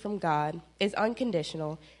receive from God is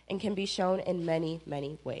unconditional and can be shown in many,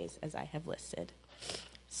 many ways, as I have listed.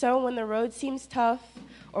 So when the road seems tough,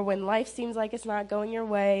 or when life seems like it's not going your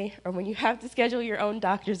way, or when you have to schedule your own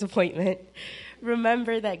doctor's appointment,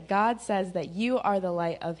 remember that God says that you are the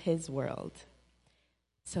light of his world.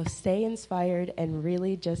 So stay inspired and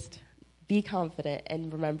really just be confident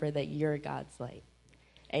and remember that you're God's light.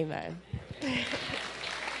 Amen.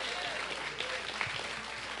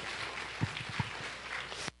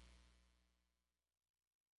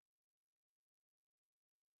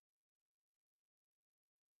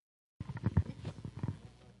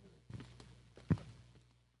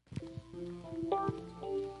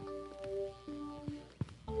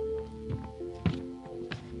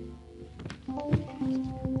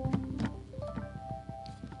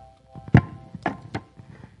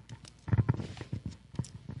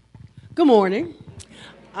 Good morning.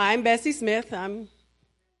 I'm Bessie Smith. I'm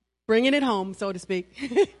bringing it home, so to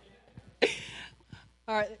speak.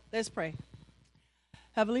 All right, let's pray.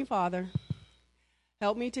 Heavenly Father,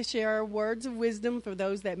 help me to share words of wisdom for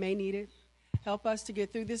those that may need it. Help us to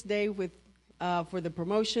get through this day with for the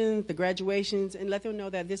promotions, the graduations, and let them know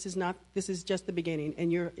that this is just the beginning,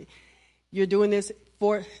 and you're doing this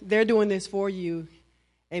they're doing this for you.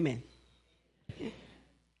 Amen.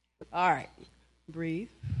 All right, breathe.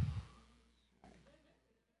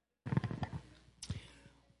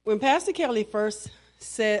 When Pastor Kelly first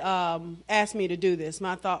asked me to do this,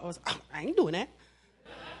 my thought was, I ain't doing that.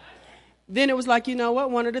 Then it was like, you know what?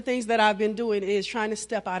 One of the things that I've been doing is trying to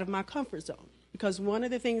step out of my comfort zone. Because one of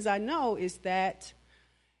the things I know is that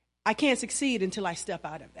I can't succeed until I step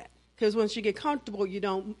out of that. Because once you get comfortable, you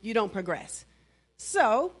don't progress.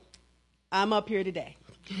 So I'm up here today.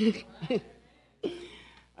 All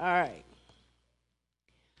right.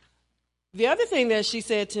 The other thing that she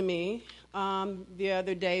said to me the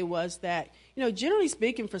other day was that, generally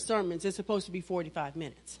speaking for sermons, it's supposed to be 45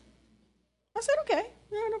 minutes. I said, okay,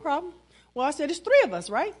 yeah, no problem. Well, I said, it's 3 of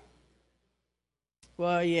us, right?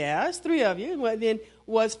 Well, yeah, it's 3 of you. Well, then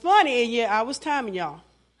what's funny, and yeah, I was timing y'all.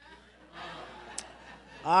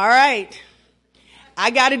 All right.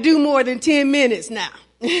 I got to do more than 10 minutes now.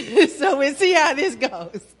 So we'll see how this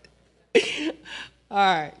goes. All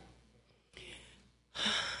right.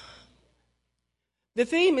 The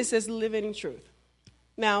theme, it says living in truth.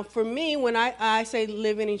 Now, for me, when I say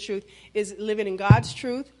living in truth, is living in God's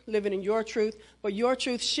truth, living in your truth, but your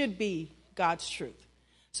truth should be God's truth.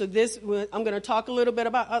 So I'm going to talk a little bit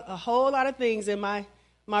about a whole lot of things in my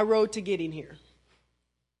road to getting here.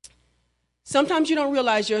 Sometimes you don't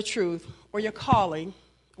realize your truth or your calling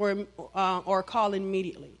or calling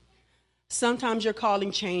immediately. Sometimes your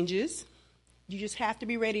calling changes. You just have to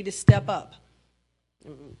be ready to step up.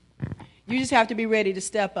 You just have to be ready to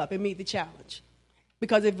step up and meet the challenge.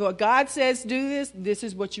 Because if God says do this, this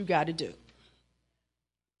is what you got to do.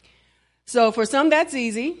 So for some, that's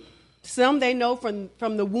easy. Some they know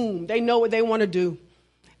from the womb. They know what they want to do.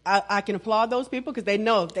 I can applaud those people because they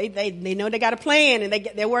know. They know they got a plan and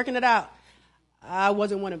they're working it out. I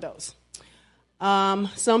wasn't one of those.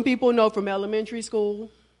 Some people know from elementary school.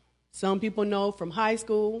 Some people know from high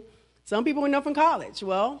school. Some people know from college.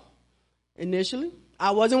 Well, initially, I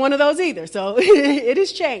wasn't one of those either. So it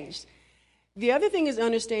has changed. The other thing is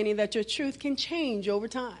understanding that your truth can change over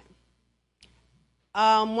time.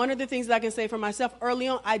 One of the things that I can say for myself, early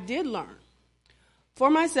on, I did learn. For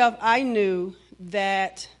myself, I knew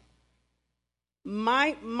that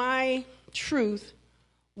my truth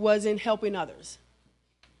was in helping others,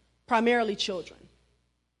 primarily children.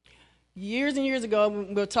 Years and years ago,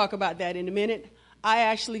 we'll talk about that in a minute, I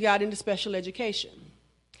actually got into special education.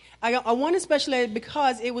 I wanted special ed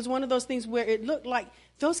because it was one of those things where it looked like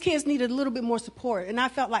those kids needed a little bit more support, and I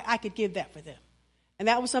felt like I could give that for them. And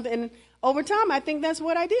that was something, and over time, I think that's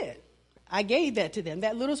what I did. I gave that to them,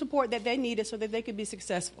 that little support that they needed so that they could be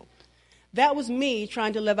successful. That was me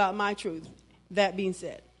trying to live out my truth. That being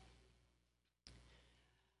said,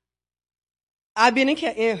 I've been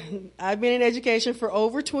in education for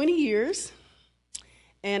over 20 years,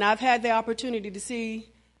 and I've had the opportunity to see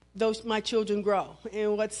my children grow.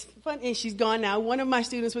 And what's fun, and she's gone now. One of my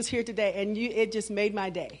students was here today, and it just made my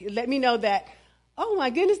day. It let me know that, oh my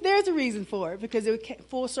goodness, there's a reason for it, because it came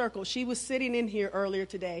full circle. She was sitting in here earlier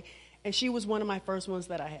today, and she was one of my first ones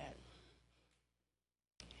that I had.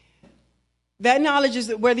 That knowledge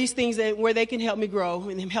is where these things, where they can help me grow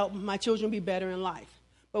and help my children be better in life.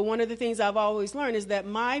 But one of the things I've always learned is that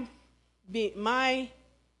my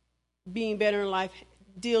being better in life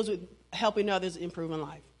deals with helping others improve in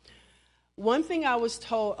life. One thing I was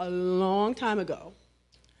told a long time ago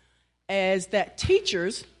is that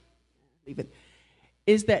teachers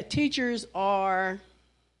are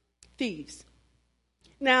thieves.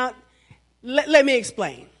 Now, let me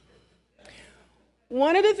explain.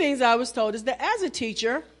 One of the things I was told is that as a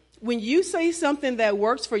teacher, when you say something that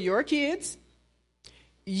works for your kids,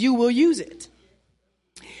 you will use it.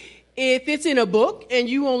 If it's in a book and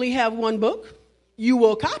you only have one book, you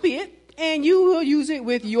will copy it and you will use it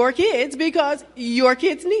with your kids because your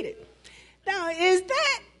kids need it. Now, is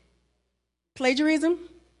that plagiarism?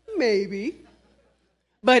 Maybe.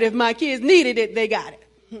 But if my kids needed it, they got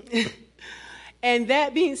it. And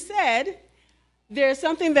that being said, there's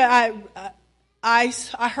something that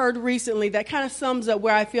I heard recently that kind of sums up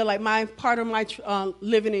where I feel like part of my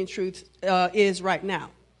living in truth is right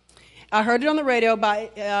now. I heard it on the radio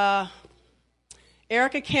by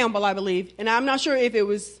Erica Campbell, I believe, and I'm not sure if it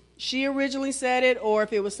was she originally said it or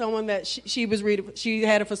if it was someone that she was reading. She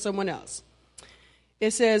had it for someone else.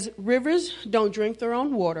 It says, "Rivers don't drink their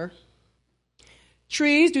own water.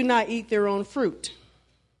 Trees do not eat their own fruit.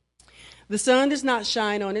 The sun does not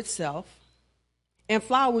shine on itself, and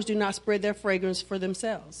flowers do not spread their fragrance for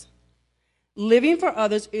themselves. Living for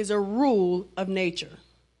others is a rule of nature.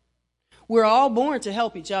 We're all born to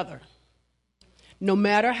help each other, no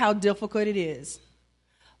matter how difficult it is.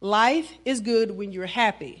 Life is good when you're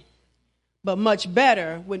happy, but much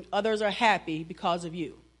better when others are happy because of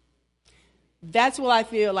you. That's what I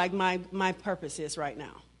feel like my purpose is right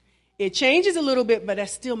now. It changes a little bit, but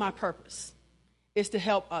that's still my purpose, is to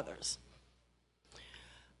help others.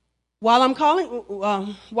 While I'm calling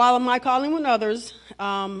with others,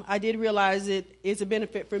 I did realize it is a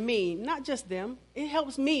benefit for me, not just them. It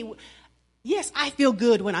helps me. Yes, I feel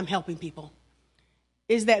good when I'm helping people.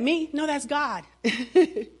 Is that me? No, that's God.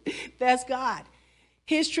 That's God.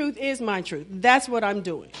 His truth is my truth. That's what I'm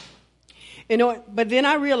doing. But then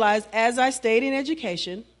I realized, as I stayed in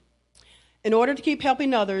education, in order to keep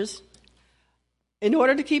helping others and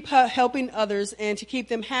to keep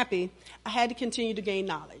them happy, I had to continue to gain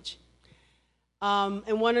knowledge.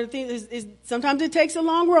 And one of the things is sometimes it takes a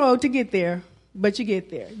long road to get there, but you get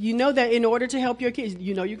there. You know that in order to help your kids,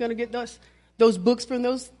 you know you're going to get those books from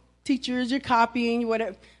those teachers, you're copying,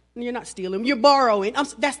 whatever. You're not stealing, you're borrowing.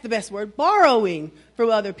 That's the best word, borrowing from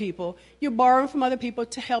other people. You're borrowing from other people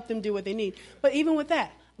to help them do what they need. But even with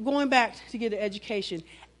that, going back to get an education,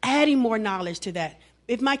 adding more knowledge to that.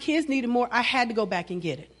 If my kids needed more, I had to go back and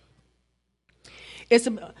get it.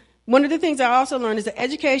 One of the things I also learned is that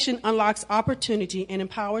education unlocks opportunity and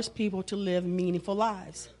empowers people to live meaningful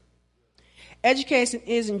lives. Education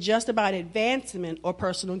isn't just about advancement or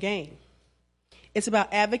personal gain. It's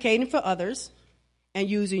about advocating for others and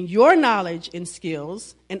using your knowledge and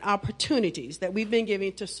skills and opportunities that we've been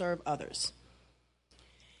given to serve others.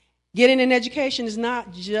 Getting an education is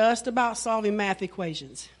not just about solving math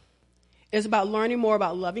equations. It's about learning more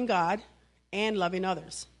about loving God and loving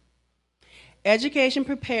others. Education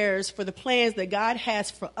prepares for the plans that God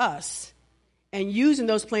has for us and using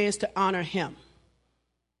those plans to honor Him.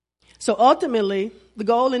 So ultimately, the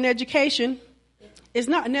goal in education is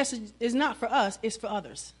not for us, it's for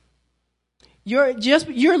others.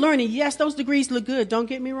 You're learning. Yes, those degrees look good. Don't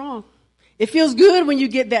get me wrong. It feels good when you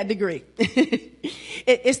get that degree.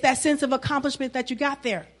 It's that sense of accomplishment that you got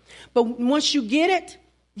there. But once you get it,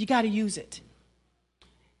 you got to use it.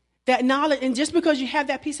 That knowledge, and just because you have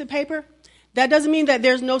that piece of paper, that doesn't mean that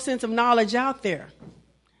there's no sense of knowledge out there.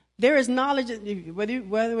 There is knowledge,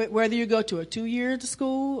 whether you go to a 2-year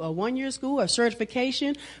school, a 1-year school, a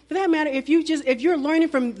certification. For that matter, if you're learning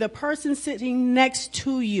from the person sitting next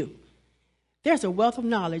to you, there's a wealth of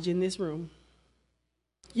knowledge in this room.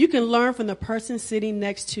 You can learn from the person sitting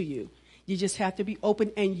next to you. You just have to be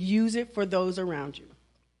open and use it for those around you.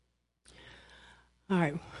 All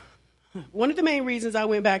right. One of the main reasons I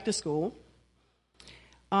went back to school,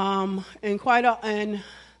 and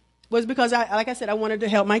was because like I said, I wanted to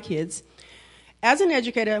help my kids. As an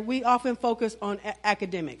educator, we often focus on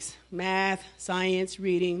academics, math, science,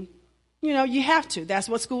 reading. You have to. That's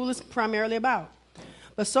what school is primarily about.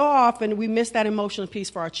 But so often we miss that emotional piece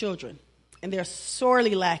for our children, and they're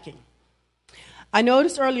sorely lacking. I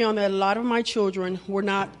noticed early on that a lot of my children were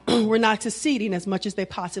not succeeding as much as they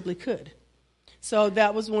possibly could. So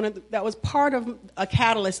that was part of a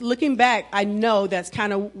catalyst. Looking back, I know that's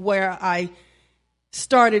kind of where I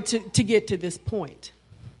started to get to this point.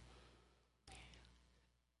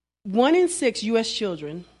 1 in 6 U.S.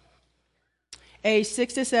 children aged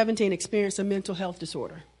 6 to 17 experience a mental health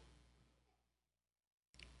disorder.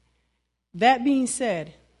 That being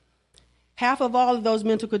said, half of all of those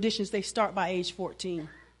mental conditions, they start by age 14.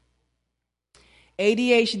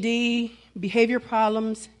 ADHD, behavior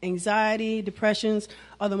problems, anxiety, depressions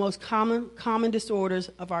are the most common disorders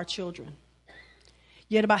of our children.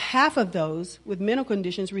 Yet about half of those with mental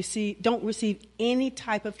conditions don't receive any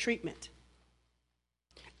type of treatment.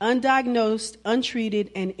 Undiagnosed,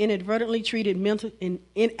 untreated, and inadequately treated mental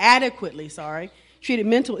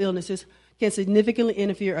illnesses can significantly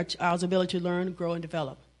interfere with a child's ability to learn, grow, and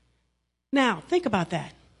develop. Now, think about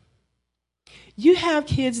that. You have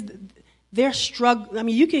kids, they're struggling. I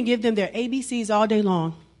mean, you can give them their ABCs all day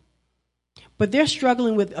long, but they're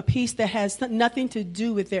struggling with a piece that has nothing to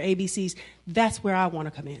do with their ABCs. That's where I want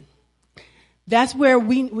to come in. That's where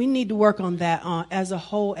we need to work on that as a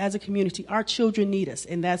whole, as a community. Our children need us,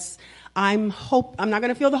 and I'm not going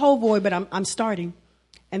to fill the whole void, but I'm starting.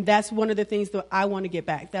 And that's one of the things that I want to get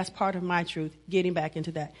back. That's part of my truth, getting back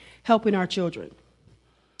into that, helping our children.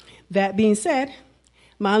 That being said,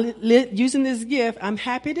 using this gift, I'm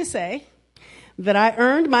happy to say that I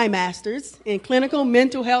earned my master's in clinical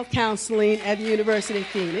mental health counseling at the University of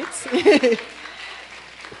Phoenix.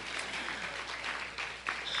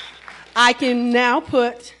 I can now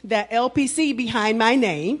put that LPC behind my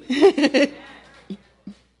name.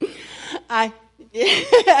 I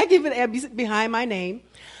give it LPC behind my name.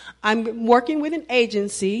 I'm working with an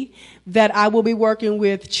agency that I will be working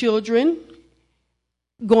with children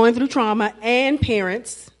going through trauma and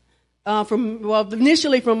parents.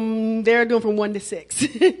 Initially they're doing from 1 to 6.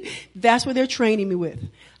 That's what they're training me with.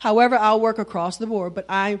 However, I'll work across the board, but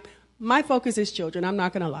my focus is children. I'm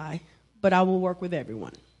not going to lie, but I will work with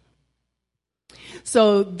everyone.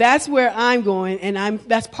 So that's where I'm going, and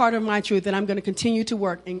that's part of my truth that I'm going to continue to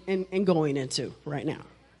work and going into right now.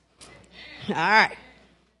 All right.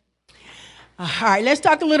 All right, let's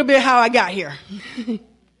talk a little bit how I got here.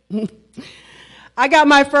 I got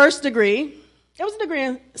my first degree. It was a degree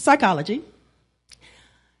in psychology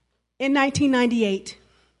in 1998.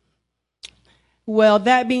 Well,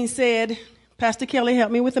 that being said, Pastor Kelly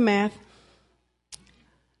helped me with the math.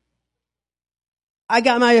 I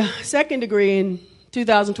got my second degree in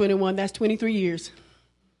 2021. That's 23 years.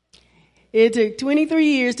 It took 23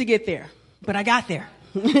 years to get there, but I got there.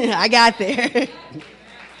 I got there.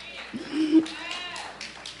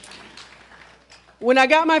 When I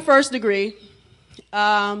got my first degree,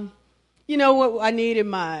 you know what? I needed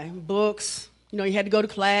my books. You know, you had to go to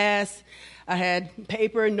class. I had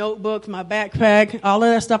paper, notebooks, my backpack, all of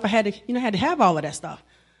that stuff. I had to have all of that stuff.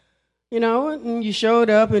 You know, and you showed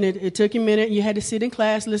up, and it took you a minute. You had to sit in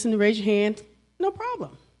class, listen, raise your hand. No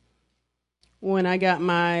problem. When I got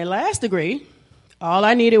my last degree, all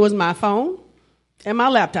I needed was my phone and my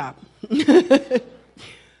laptop.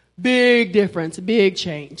 Big difference, big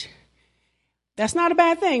change. That's not a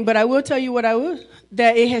bad thing, but I will tell you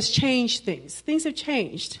that it has changed things. Things have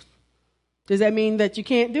changed. Does that mean that you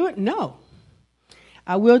can't do it? No.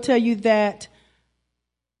 I will tell you that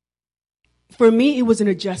for me, it was an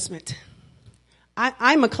adjustment.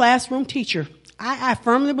 I'm a classroom teacher. I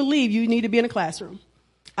firmly believe you need to be in a classroom.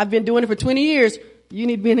 I've been doing it for 20 years. You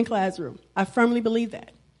need to be in a classroom. I firmly believe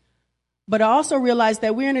that. But I also realize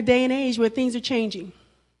that we're in a day and age where things are changing.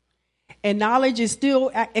 And knowledge is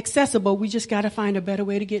still accessible. We just got to find a better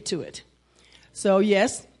way to get to it. So,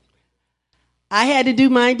 yes, I had to do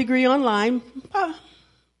my degree online, but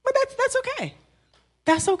that's okay.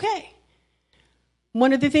 That's okay.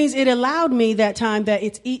 One of the things it allowed me that time,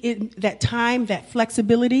 that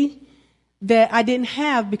flexibility that I didn't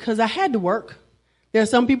have because I had to work. There are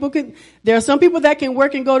some people that can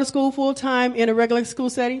work and go to school full time in a regular school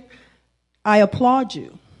setting. I applaud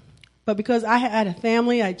you. But because I had a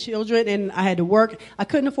family, I had children, and I had to work, I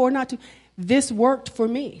couldn't afford not to. This worked for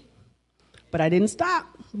me. But I didn't stop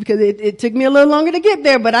because it took me a little longer to get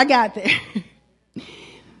there, but I got there.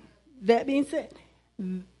 That being said,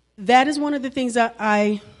 that is one of the things that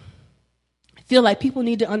I feel like people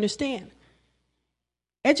need to understand.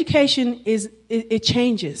 Education it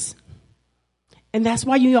changes. And that's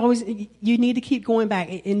why you need to keep going back,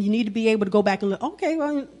 and you need to be able to go back and look, okay,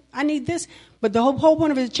 well, I need this. But the whole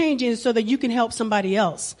point of it is changing so that you can help somebody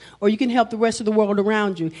else, or you can help the rest of the world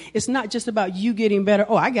around you. It's not just about you getting better.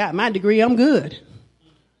 Oh, I got my degree, I'm good.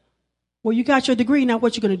 Well, you got your degree, now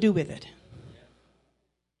what you going to do with it?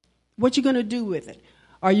 What you going to do with it?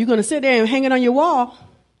 Are you going to sit there and hang it on your wall?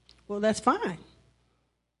 Well, that's fine.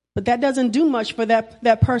 But that doesn't do much for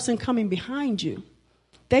that person coming behind you.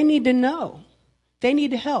 They need to know. They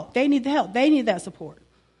need the help. They need the help. They need that support.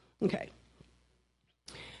 Okay.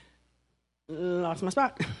 Lost my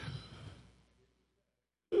spot.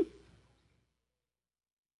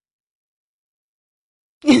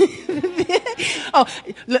 Oh,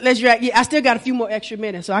 let's drag. Yeah, I still got a few more extra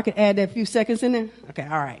minutes, so I can add that few seconds in there. Okay,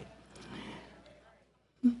 all right.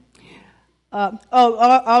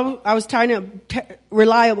 I was trying to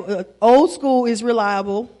reliable. Old school is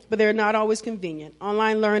reliable, but they're not always convenient.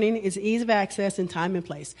 Online learning is ease of access and time and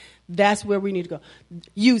place. That's where we need to go.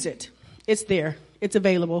 Use it. It's there. It's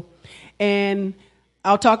available. And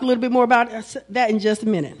I'll talk a little bit more about that in just a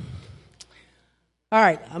minute. All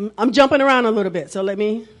right. I'm jumping around a little bit, so let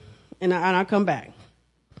me, and I'll come back.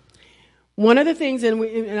 One of the things,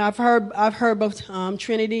 and I've heard both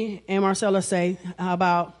Trinity and Marcella say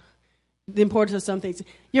about the importance of some things.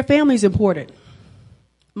 Your family is important.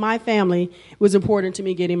 My family was important to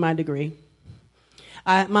me getting my degree.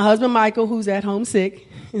 My husband, Michael, who's at home sick,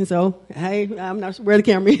 and so, hey, I'm not sure where the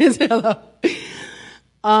camera is. Hello.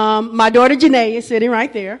 My daughter, Janae, is sitting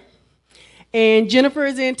right there. And Jennifer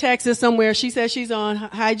is in Texas somewhere. She says she's on.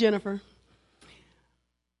 Hi, Jennifer.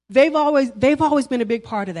 They've always been a big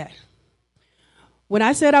part of that. When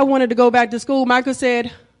I said I wanted to go back to school, Michael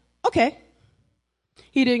said, okay.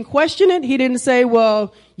 He didn't question it. He didn't say,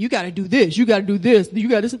 well, you got to do this. You got to do this. You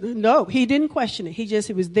got to. No, he didn't question it.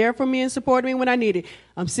 He was there for me and supported me when I needed.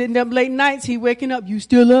 I'm sitting up late nights. He waking up. You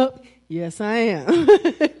still up? Yes, I am.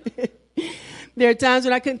 There are times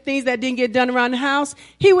when things that didn't get done around the house,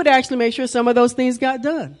 he would actually make sure some of those things got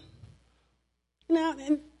done. Now,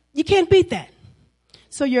 and you can't beat that.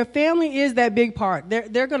 So your family is that big part.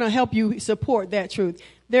 They're going to help you support that truth.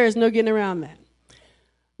 There is no getting around that.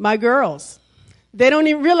 My girls, they don't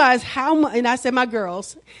even realize how much, and I said my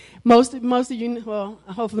girls, most of you, well,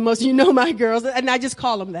 hopefully most of you know my girls, and I just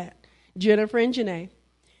call them that, Jennifer and Janae.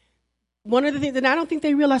 One of the things, and I don't think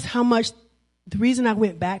they realize how much, the reason I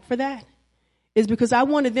went back for that is because I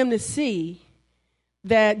wanted them to see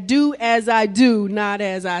that do as I do, not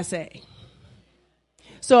as I say.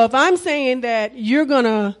 So if I'm saying that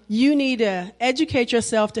you need to educate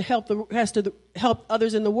yourself to help help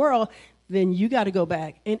others in the world, then you got to go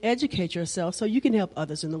back and educate yourself so you can help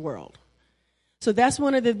others in the world. So that's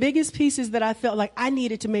one of the biggest pieces that I felt like I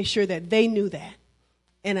needed to make sure that they knew that.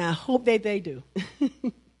 And I hope that they do.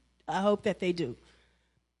 I hope that they do.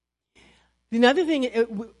 Another thing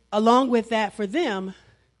along with that for them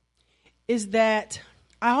is that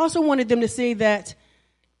I also wanted them to see that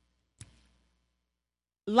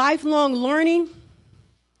lifelong learning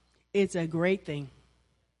is a great thing.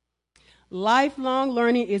 Lifelong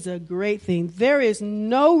learning is a great thing. There is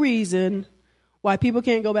no reason why people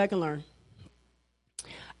can't go back and learn.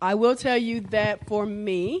 I will tell you that for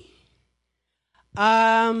me,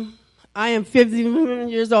 I am 50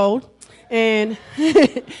 years old, and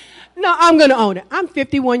no, I'm going to own it. I'm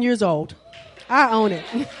 51 years old. I own it.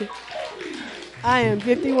 I am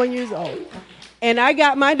 51 years old, and I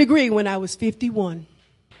got my degree when I was 51.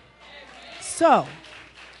 So,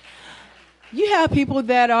 you have people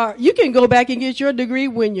that you can go back and get your degree you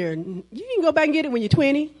can go back and get it when you're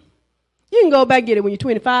 20. You can go back and get it when you're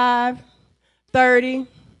 25, 30.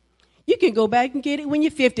 You can go back and get it when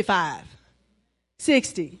you're 55,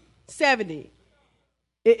 60, 70.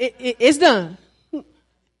 It's done.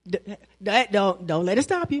 Don't let it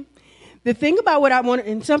stop you. The thing about what I wanted,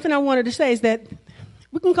 and something I wanted to say is that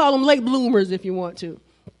we can call them late bloomers if you want to.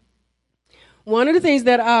 One of the things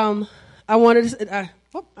that I wanted to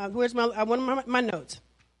where's my notes?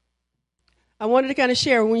 I wanted to kind of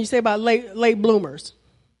share when you say about late bloomers.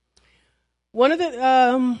 One of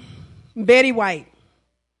the Betty White.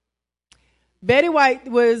 Betty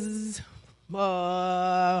White was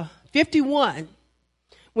 51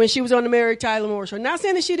 when she was on the Mary Tyler Moore Show. Not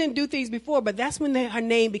saying that she didn't do things before, but that's when her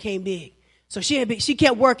name became big. So she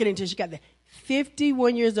kept working until she got there.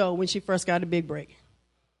 51 years old when she first got a big break.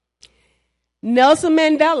 Nelson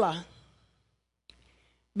Mandela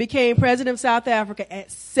became president of South Africa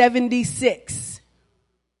at 76.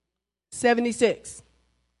 76.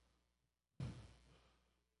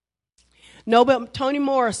 Toni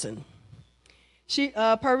Morrison. She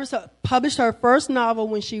published her first novel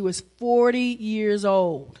when she was 40 years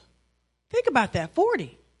old. Think about that,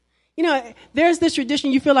 40. You know, there's this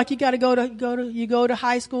tradition. You feel like you got to go to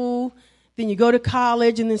high school, then you go to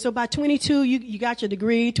college, and then so by 22 you got your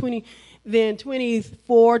degree. Then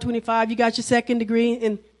 24, 25 you got your second degree,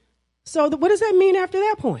 and so what does that mean after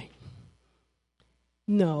that point?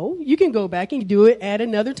 No, you can go back and do it at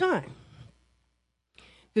another time.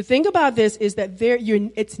 The thing about this is that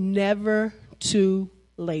it's never too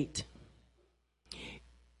late.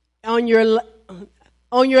 On your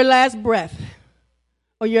last breath,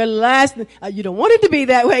 on your last, you don't want it to be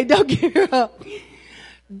that way. Don't give up.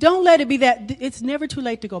 Don't let it be that. It's never too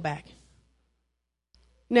late to go back.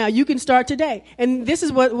 Now you can start today, and this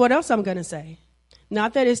is what else I'm going to say.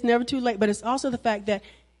 Not that it's never too late, but it's also the fact that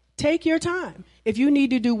take your time. If you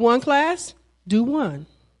need to do one class, do one.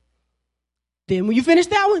 Then when you finish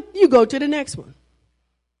that one, you go to the next one.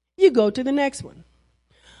 You go to the next one.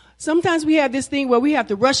 Sometimes we have this thing where we have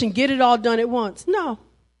to rush and get it all done at once. No.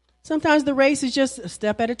 Sometimes the race is just a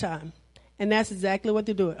step at a time. And that's exactly what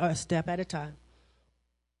they're doing, a step at a time.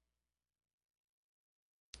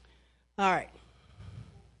 All right.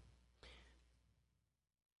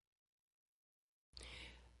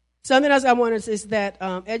 Something else I want to say is that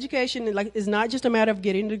education is not just a matter of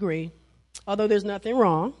getting a degree, although there's nothing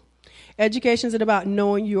wrong. Education is about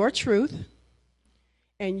knowing your truth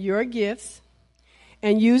and your gifts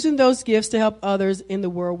and using those gifts to help others in the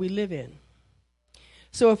world we live in.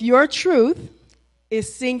 So if your truth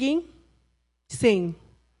is singing, sing.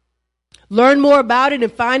 Learn more about it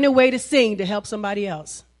and find a way to sing to help somebody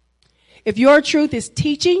else. If your truth is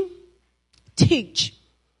teaching, teach.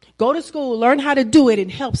 Go to school, learn how to do it,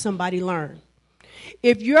 and help somebody learn.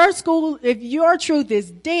 If your truth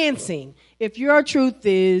is dancing, if your truth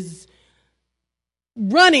is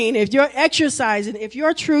running, if you're exercising, if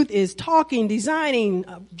your truth is talking, designing,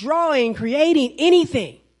 drawing, creating,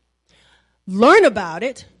 anything, learn about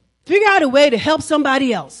it. Figure out a way to help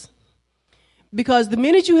somebody else. Because the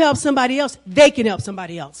minute you help somebody else, they can help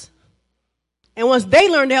somebody else. And once they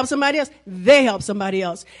learn to help somebody else, they help somebody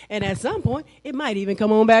else. And at some point, it might even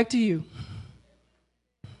come on back to you.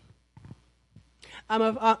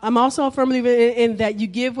 I'm also a firm believer in that you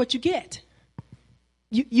give what you get.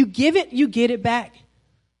 You give it, you get it back.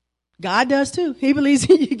 God does too. He believes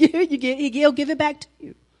you give it, he'll give it back to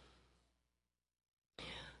you.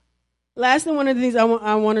 Lastly, one of the things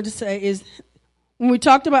I wanted to say is, when we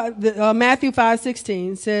talked about Matthew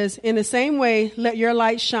 5:16 says, in the same way, let your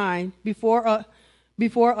light shine before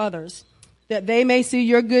others, that they may see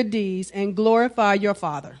your good deeds and glorify your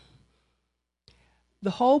Father.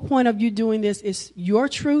 The whole point of you doing this is your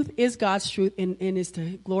truth is God's truth and is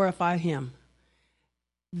to glorify him.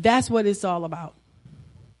 That's what it's all about.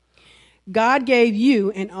 God gave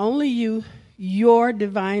you and only you your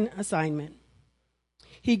divine assignment.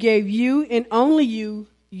 He gave you and only you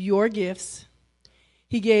your gifts.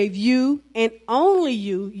 He gave you and only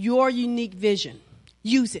you your unique vision.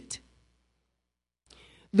 Use it.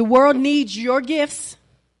 The world needs your gifts.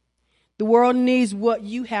 The world needs what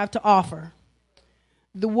you have to offer.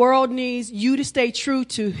 The world needs you to stay true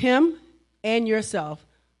to him and yourself.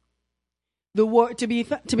 To be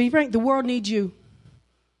frank, the world needs you.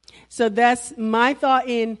 So that's my thought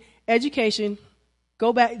in education.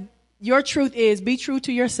 Go back. Your truth is be true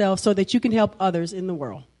to yourself so that you can help others in the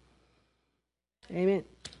world. Amen.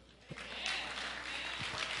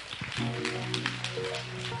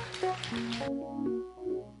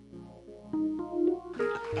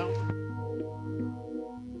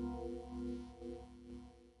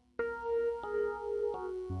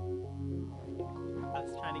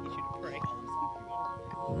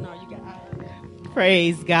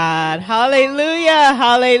 Praise God. Hallelujah.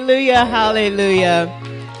 Hallelujah. Hallelujah.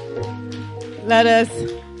 Let us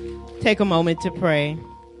take a moment to pray.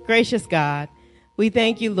 Gracious God, we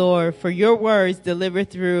thank you, Lord, for your words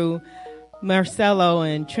delivered through Marcelo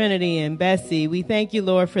and Trinity and Bessie. We thank you,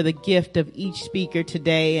 Lord, for the gift of each speaker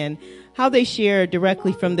today and how they share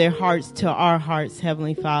directly from their hearts to our hearts,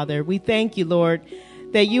 Heavenly Father. We thank you, Lord,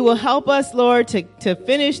 that you will help us, Lord, to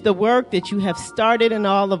finish the work that you have started in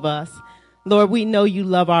all of us. Lord, we know you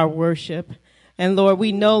love our worship. And Lord,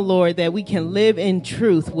 we know, Lord, that we can live in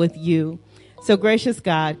truth with you. So gracious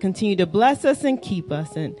God, continue to bless us and keep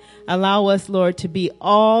us and allow us, Lord, to be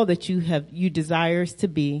all that you desire us to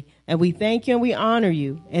be. And we thank you and we honor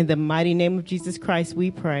you. In the mighty name of Jesus Christ, we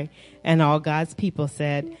pray. And all God's people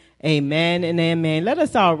said, amen and amen. Let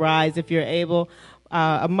us all rise if you're able.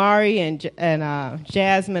 Amari and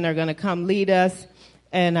Jasmine are going to come lead us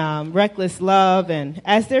in Reckless Love. And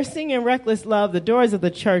as they're singing Reckless Love, the doors of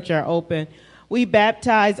the church are open. We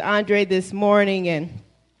baptized Andre this morning, and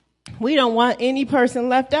we don't want any person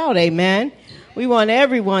left out. Amen. We want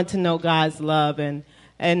everyone to know God's love, and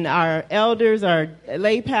our elders, our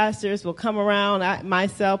lay pastors will come around.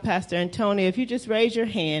 Myself, Pastor Antonio, if you just raise your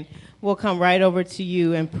hand, we'll come right over to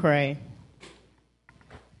you and pray.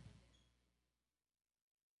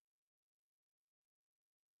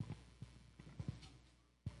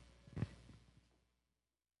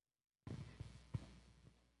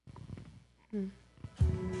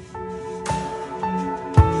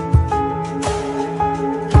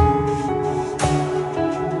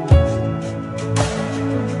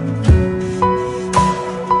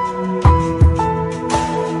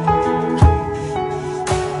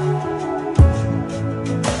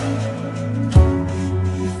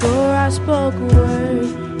 Spoke a word,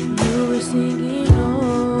 you were singing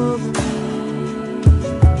over me.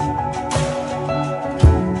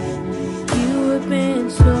 You have been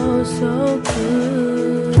so, so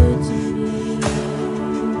good to me.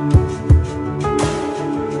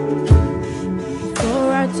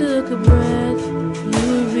 Before I took a breath,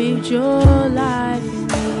 you breathed your life in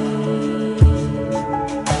me.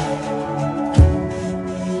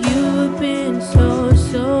 You have been so,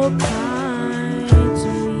 so kind.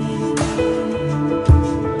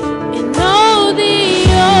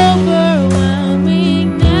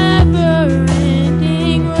 Overwhelming,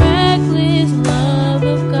 never-ending, reckless love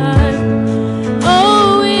of God.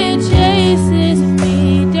 Oh, it chases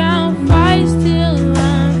me down, fights till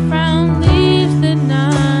I'm found, leaves the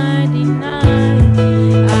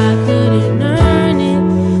 99. I couldn't earn it,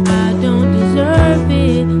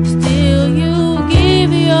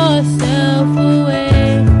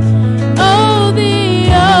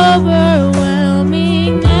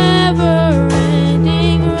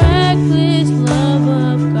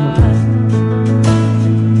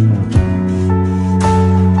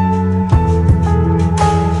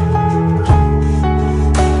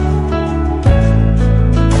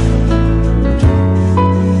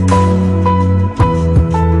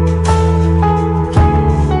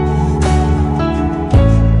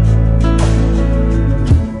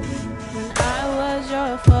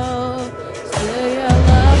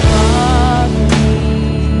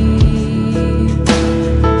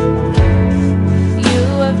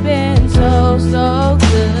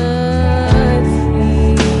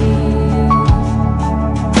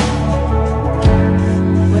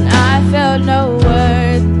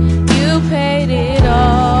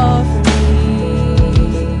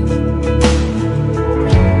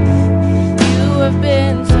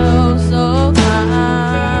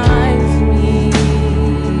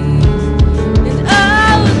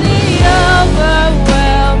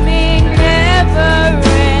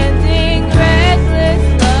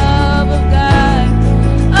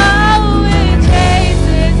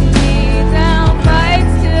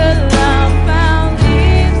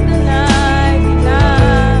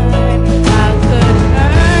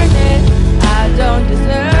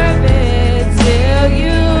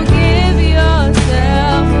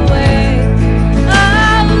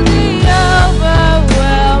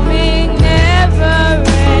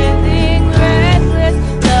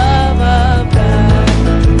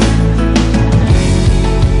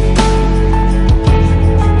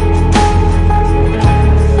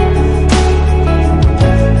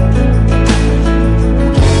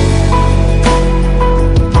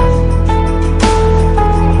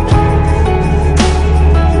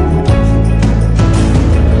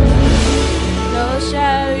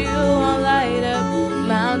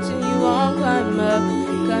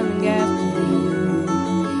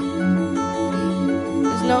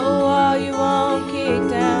 no wall you won't kick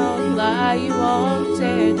down, lie you won't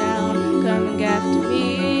tear down, coming after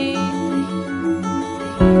me.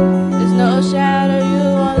 There's no shadow you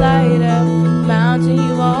won't light up, mountain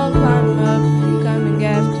you won't climb up, coming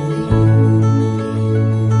after me.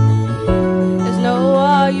 There's no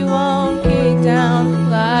wall you won't kick down,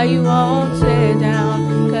 lie you won't tear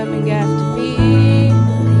down, coming after me.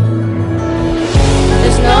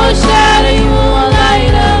 There's no shadow you won't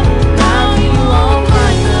light up, mountain you won't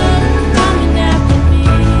climb up, coming after me.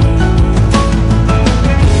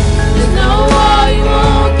 There's no wall you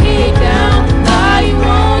won't kick down, lie you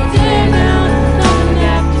won't tear down, coming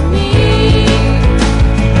after me.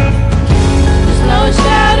 There's no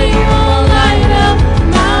shadow you won't light up,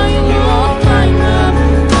 mountain you won't climb up,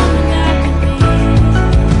 coming after me.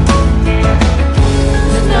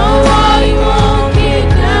 There's no wall you won't kick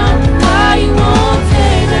down, lie you won't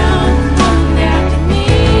tear down, coming after me.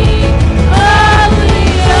 Oh, the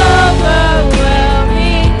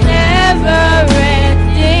overwhelming,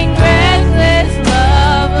 never-ending, reckless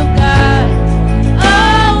love of God.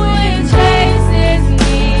 Oh, it chases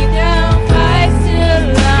me down, fights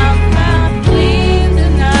till I'm found, clean to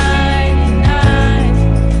 99.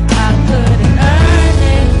 I couldn't earn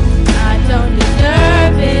it, I don't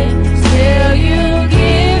deserve it, still you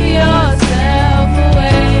give yourself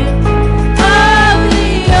away. Oh,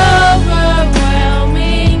 the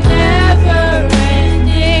overwhelming,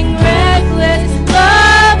 never-ending, reckless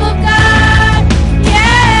love of God,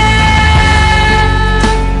 yeah.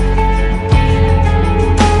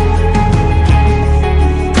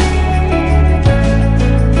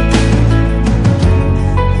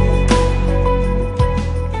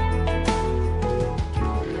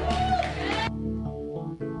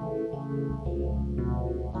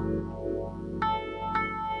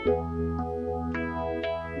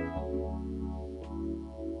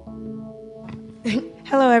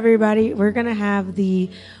 Hello, everybody. We're going to have the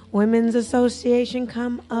Women's Association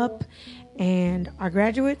come up and our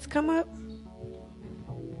graduates come up.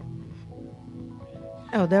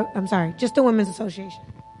 Oh, I'm sorry. Just the Women's Association.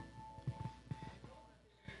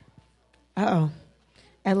 Uh-oh.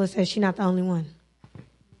 Ella says she's not the only one.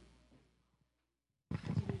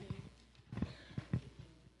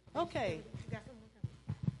 Okay.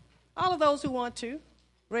 All of those who want to,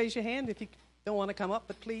 raise your hand if you don't want to come up,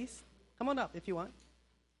 but please come on up if you want.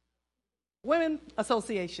 Women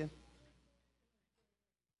Association.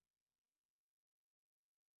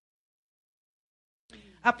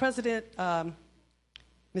 Our president,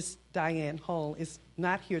 Ms. Diane Hull, is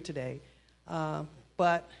not here today,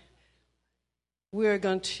 but we're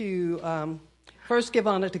going to first give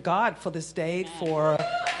honor to God for this day, for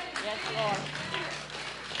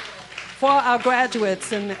our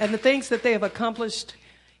graduates and the things that they have accomplished.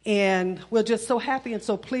 And we're just so happy and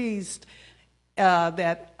so pleased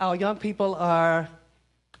that our young people all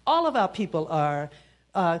of our people are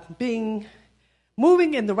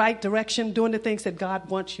moving in the right direction, doing the things that God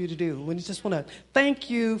wants you to do. We just want to thank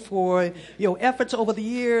you for your efforts over the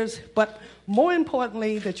years, but more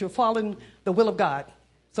importantly, that you're following the will of God.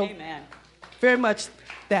 So, amen. Very much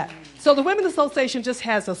that. So the Women's Association just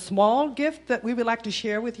has a small gift that we would like to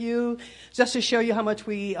share with you, just to show you how much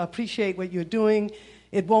we appreciate what you're doing.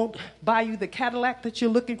 It won't buy you the Cadillac that you're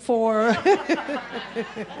looking for. And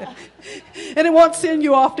it won't send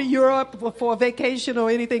you off to Europe for a vacation or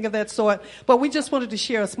anything of that sort. But we just wanted to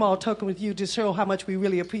share a small token with you to show how much we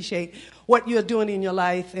really appreciate what you're doing in your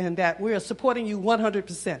life and that we're supporting you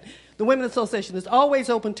 100%. The Women's Association is always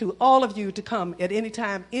open to all of you to come at any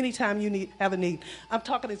time you have a need. I'm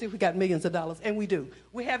talking as if we got millions of dollars, and we do.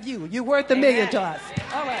 We have you. You're worth $1 million to us.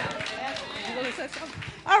 All right. You want to say something?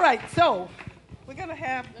 All right, so we're going to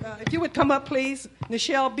have, if you would come up, please,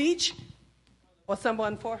 Nichelle Beach, or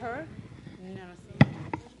someone for her.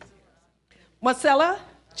 Marcella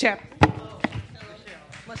Chapman.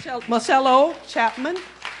 Marcello Chapman.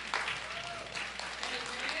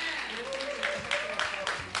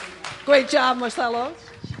 Great job, Marcelo.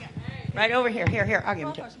 Right over here. Here. I'll give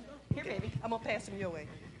him to you. Here, baby. I'm going to pass him your way.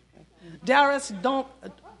 Darius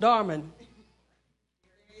Darman.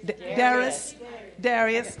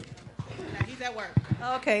 Darius. He's at work.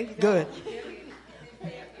 Okay, good.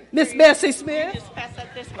 Miss Bessie Smith. Just pass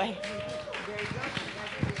that this way.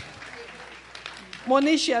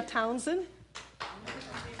 Monisha Townsend.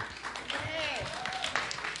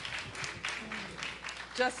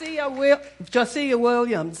 Josiah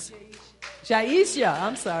Williams. Jaisha,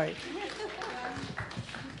 I'm sorry.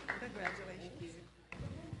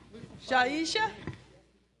 Jaisha?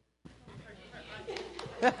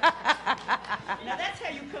 Now that's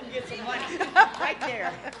how you come get some money. Right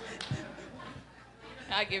there.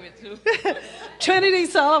 I give it to Trinity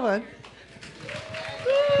Sullivan.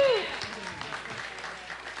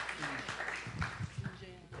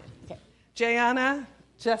 Okay. Jayana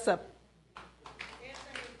Jessup.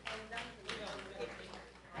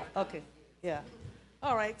 Okay, yeah.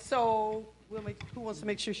 All right, so who wants to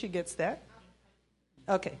make sure she gets that?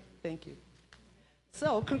 Okay, thank you.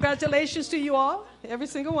 So congratulations to you all, every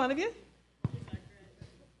single one of you.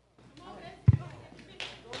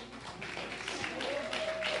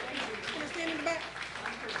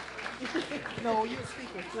 No, you're a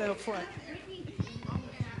speaker. Right up front.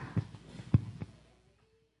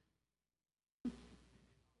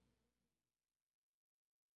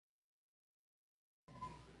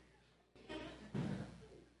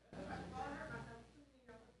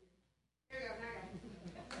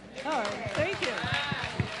 All right, thank you.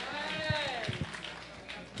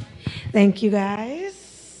 Thank you,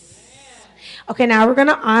 guys. Okay, now we're going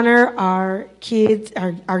to honor our kids,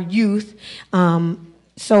 our youth.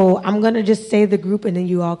 So I'm going to just say the group, and then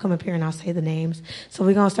you all come up here, and I'll say the names. So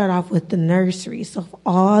we're going to start off with the nursery. So for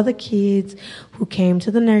all the kids who came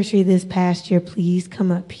to the nursery this past year, please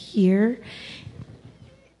come up here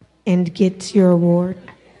and get your award.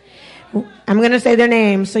 I'm going to say their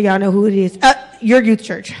names so y'all know who it is. Your youth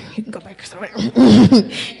church. You can go back somewhere.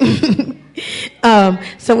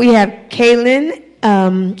 So we have Kaylin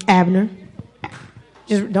Abner.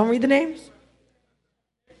 Just don't read the names.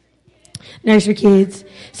 Nursery kids.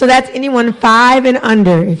 So that's anyone 5 and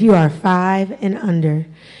under. If you are 5 and under.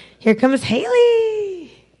 Here comes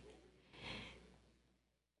Haley.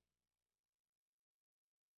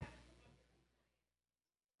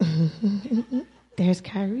 There's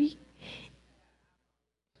Kyrie.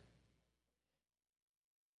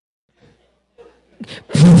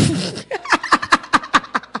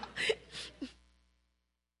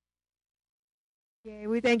 Okay,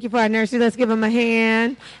 we thank you for our nursery. Let's give them a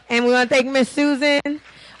hand. And we want to thank Miss Susan,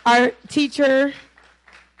 our teacher.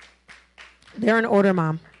 They're in order,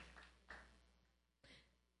 Mom.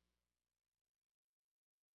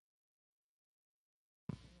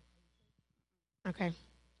 Okay.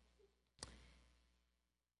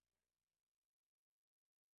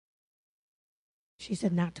 She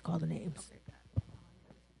said not to call the names.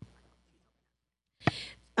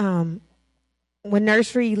 When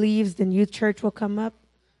nursery leaves, then youth church will come up.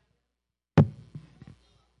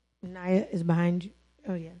 Naya is behind you.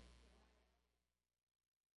 Oh, yeah.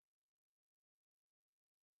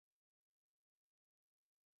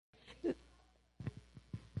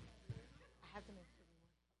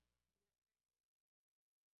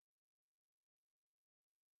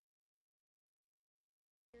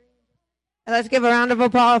 Let's give a round of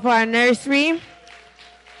applause for our nursery.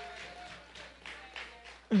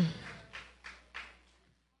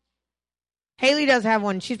 Haley does have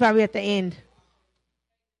one. She's probably at the end.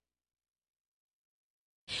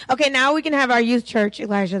 Okay, now we can have our youth church.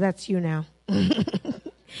 Elijah, that's you now.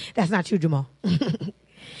 That's not you, Jamal.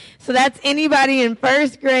 So that's anybody in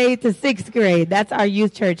 1st grade to 6th grade. That's our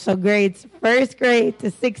youth church. So grades 1st grade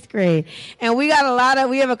to 6th grade. And we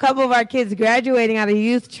have a couple of our kids graduating out of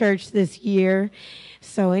youth church this year.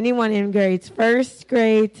 So anyone in grades 1st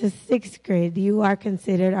grade to 6th grade, you are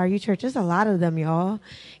considered our youth church. There's a lot of them, y'all.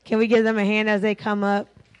 Can we give them a hand as they come up?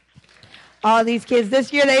 All these kids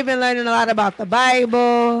this year, they've been learning a lot about the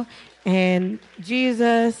Bible and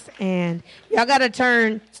Jesus. And y'all got to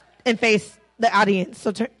turn and face the audience.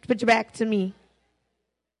 So put your back to me.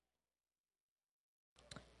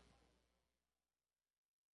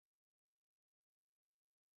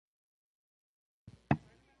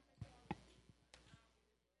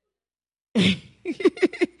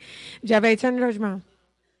 Javed, turn it towards your mom.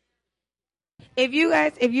 If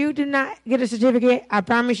you do not get a certificate, I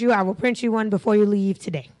promise you I will print you one before you leave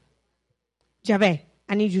today. Javed,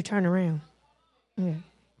 I need you to turn around. Yeah.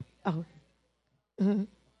 Oh. Mm-hmm.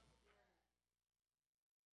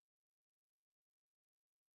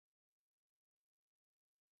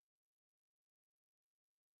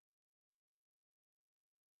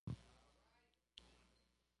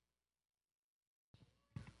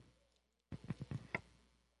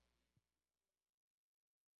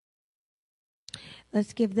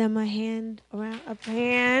 Let's give them a hand. I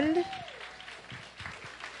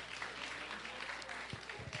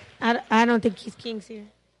don't think Keith King's here.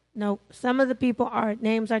 No, some of the people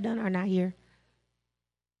names are done are not here.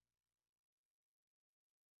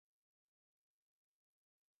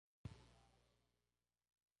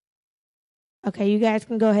 Okay, you guys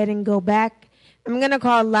can go ahead and go back. I'm going to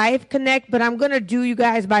call Life Connect, but I'm going to do you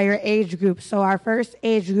guys by your age group. So our first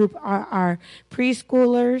age group are our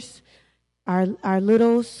preschoolers, our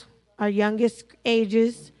littles, our youngest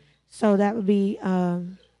ages. So that would be,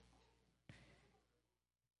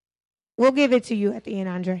 we'll give it to you at the end,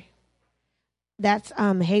 Andre. That's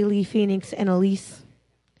Haley, Phoenix, and Elise.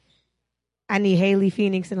 I need Haley,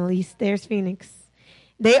 Phoenix, and Elise. There's Phoenix.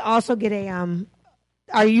 They also get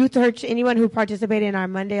our youth church, anyone who participated in our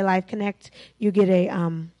Monday Life Connect, you get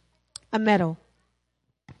a medal.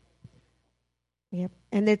 Yep.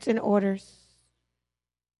 And it's in orders,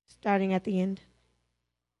 starting at the end.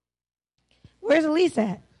 Where's Elise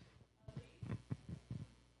at?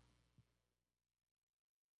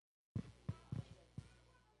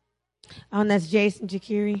 Oh, and that's Jason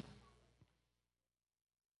Jakiri.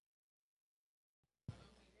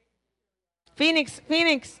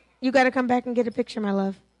 Phoenix, you got to come back and get a picture, my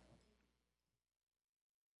love.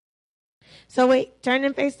 So wait, turn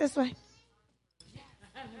and face this way.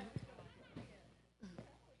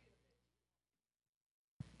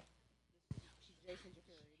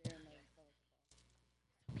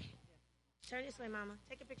 Turn this way, Mama.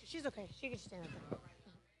 Take a picture. She's okay. She can stand up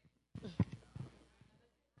there.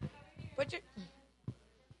 Put your...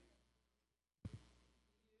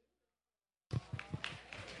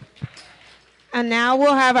 And now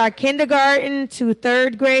we'll have our kindergarten to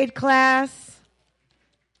third grade class.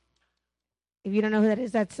 If you don't know who that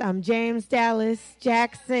is, that's James, Dallas,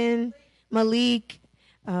 Jackson, Malik,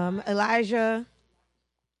 Elijah,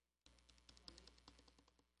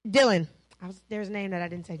 Dylan. There's a name that I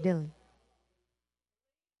didn't say, Dylan.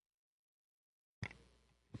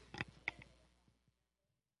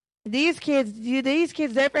 These kids,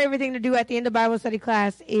 their favorite thing to do at the end of Bible study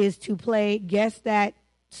class is to play Guess That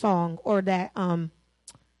Song or that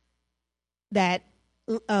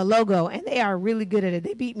logo, and they are really good at it.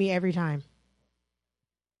 They beat me every time.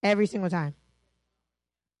 Every single time.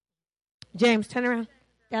 James, turn around.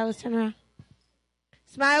 Dallas, turn around.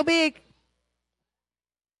 Smile big.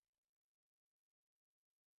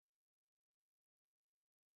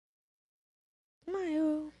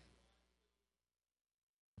 Smile.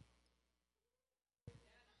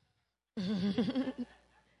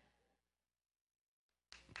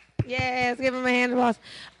 Yes, give them a hand of applause.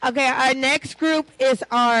 Okay, our next group is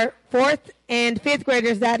our 4th and 5th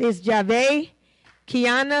graders. That is Jave,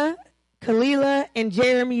 Kiana, Kalila, and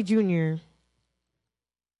Jeremy Jr.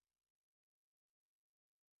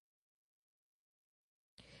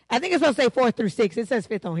 I think it's supposed to say 4 through 6. It says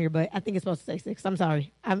 5th on here, but I think it's supposed to say 6. I'm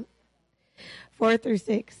sorry. 4 through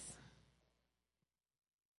 6.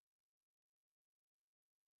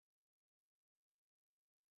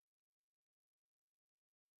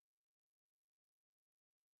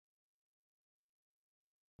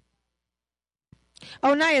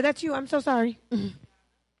 Oh, Naya, that's you. I'm so sorry.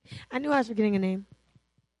 I knew I was forgetting a name.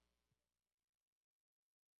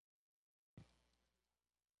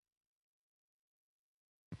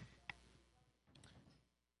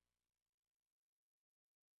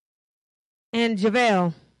 And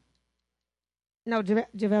JaVale. No,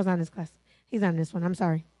 JaVale's not in this class. He's not in this one. I'm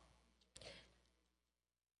sorry.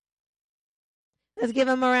 Let's give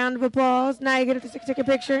him a round of applause. Naya, get to take a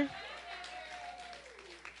picture.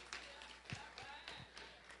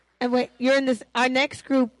 And wait, you're in this. Our next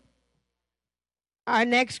group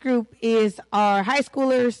is our high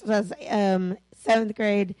schoolers. So that's 7th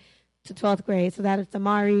grade to 12th grade. So that is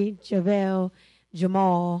Tamari, JaVale,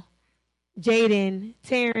 Jamal, Jaden,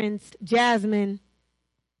 Terrence, Jasmine.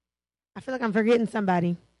 I feel like I'm forgetting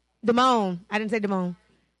somebody. Damone. I didn't say Damone.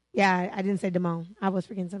 Yeah, I didn't say Damone. I was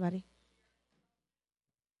forgetting somebody.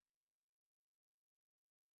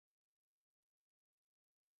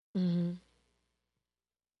 Mm-hmm.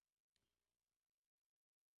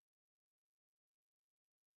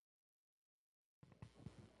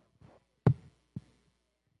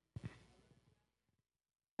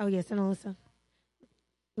 Oh, yes, and Alyssa.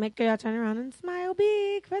 Make sure y'all turn around and smile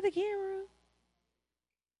big for the camera.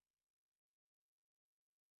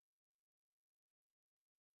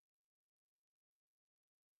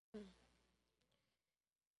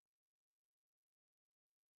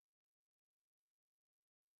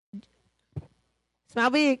 Smile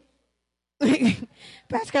big.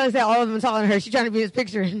 Pastor Kelly said all of them are taller than her. She's trying to be in this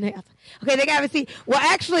picture. Okay, they got to see. Well,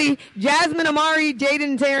 actually, Jasmine, Amari,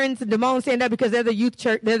 Jaden, Terrence, and Damone stand up because they're the youth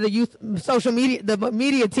church. They're the youth social media, the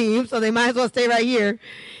media team. So they might as well stay right here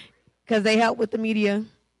because they help with the media.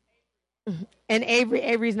 And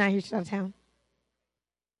Avery's not here. She's out of town.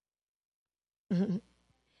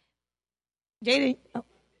 Jaden,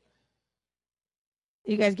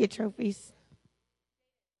 you guys get trophies.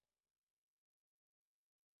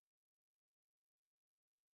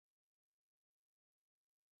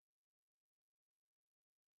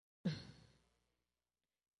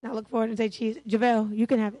 Now look forward and say cheese. JaVale, you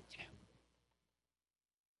can have it.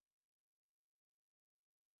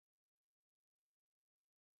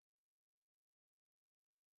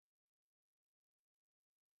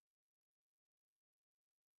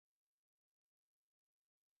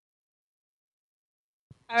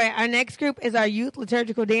 All right, our next group is our youth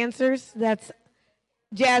liturgical dancers. That's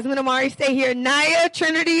Jasmine, Amari, stay here. Naya,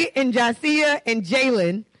 Trinity, and Jasia, and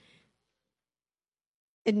Jalen.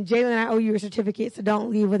 And Jalen, I owe you a certificate, so don't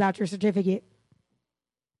leave without your certificate.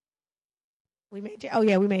 We made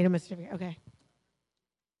him a certificate. Okay.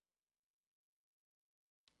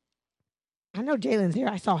 I know Jalen's here.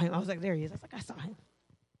 I saw him. I was like, there he is. I was like, I saw him.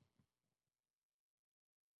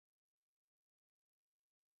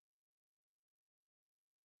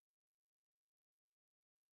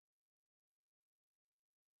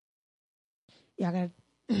 Y'all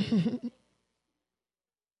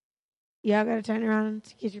gotta turn around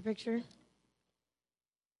to get your picture.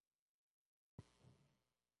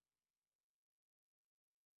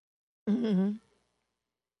 Mm-hmm.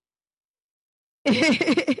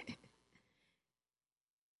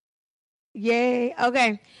 Yay.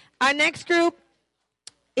 Okay. Our next group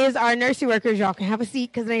is our nursery workers. Y'all can have a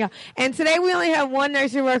seat because they go. And today we only have one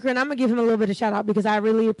nursery worker, and I'm going to give him a little bit of shout out because I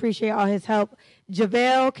really appreciate all his help.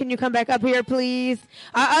 JaVale, can you come back up here, please?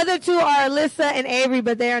 Our other two are Alyssa and Avery,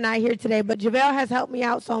 but they are not here today. But JaVale has helped me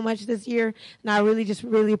out so much this year, and I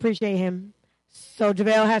really appreciate him. So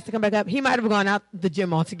JaVale has to come back up. He might have gone out the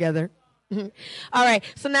gym altogether. All right.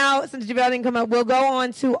 So now, since JaVale didn't come up, we'll go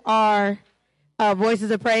on to our Voices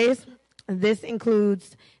of Praise. This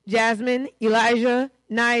includes Jasmine, Elijah,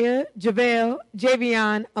 Naya, JaVale,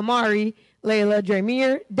 Javion, Amari, Layla,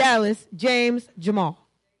 Dramir, Dallas, James, Jamal.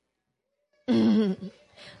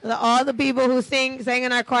 All the people who sang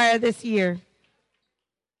in our choir this year.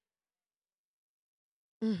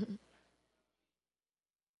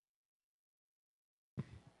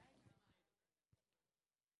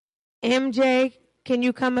 MJ, can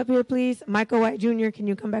you come up here, please? Michael White Jr., can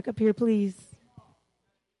you come back up here, please?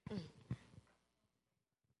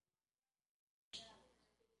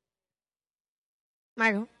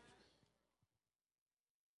 Michael.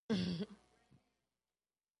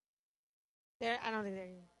 There, I don't think there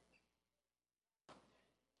you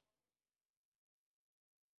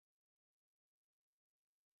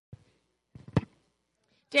are.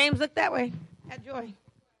 James, look that way. At Joy.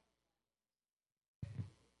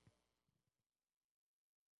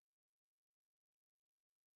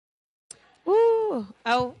 Ooh.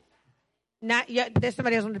 Oh, not yet. There's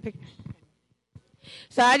somebody else on the picture.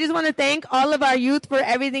 So I just want to thank all of our youth for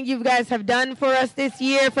everything you guys have done for us this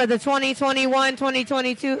year for the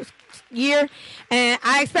 2021-2022 year. And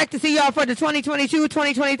I expect to see y'all for the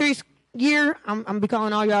 2022-2023 year. I'm going to be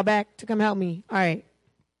calling all y'all back to come help me. All right.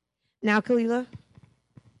 Now, Kalila.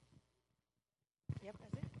 Yep,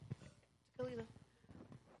 that's it. Kalila.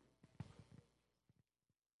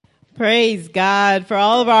 Praise God for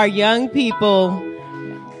all of our young people.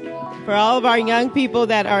 For all of our young people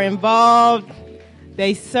that are involved.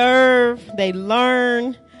 They serve, they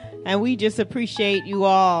learn, and we just appreciate you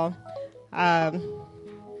all. Kalila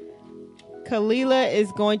is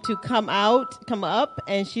going to come up,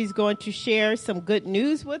 and she's going to share some good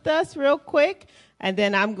news with us real quick. And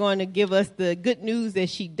then I'm going to give us the good news that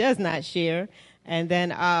she does not share. And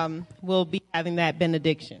then we'll be having that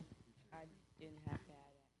benediction.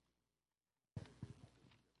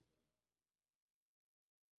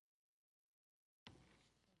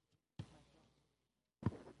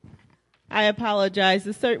 I apologize.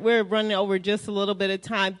 We're running over just a little bit of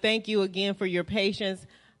time. Thank you again for your patience.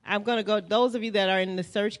 I'm going to go. Those of you that are in the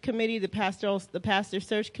search committee, the pastor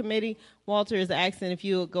search committee, Walter is asking if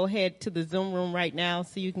you'll go ahead to the Zoom room right now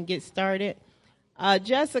so you can get started.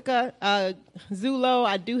 Jessica, Zulo,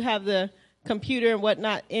 I do have the computer and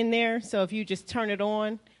whatnot in there, so if you just turn it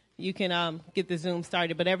on, you can get the Zoom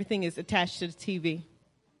started. But everything is attached to the TV.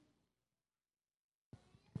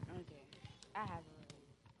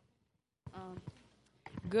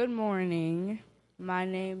 Good morning.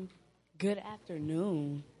 Good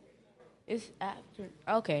afternoon. It's after.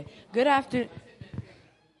 Okay. Good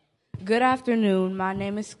afternoon. My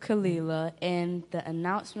name is Kalila, and the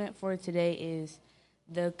announcement for today is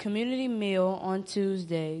the community meal on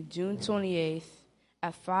Tuesday, June 28th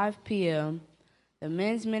at 5 p.m., the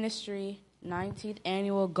men's ministry 19th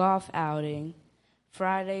annual golf outing,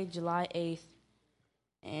 Friday, July 8th,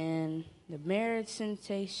 and the marriage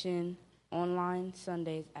sensation online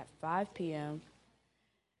Sundays at 5 p.m.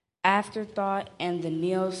 Afterthought and the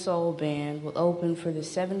Neo Soul Band will open for the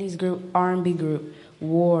 70s group R&B group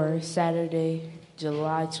War Saturday,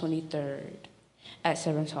 July 23rd at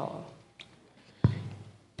 7th Hall.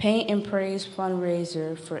 Paint and Praise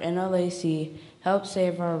fundraiser for NLAC Help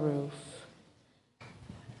Save Our Roof.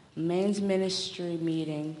 Men's ministry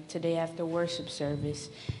meeting today after worship service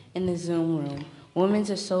in the Zoom room. Women's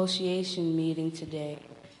Association meeting today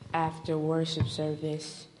after worship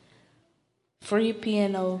service. Free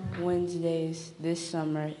piano Wednesdays this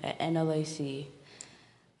summer at NLAC.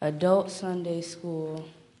 Adult Sunday school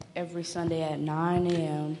every Sunday at 9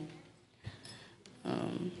 a.m.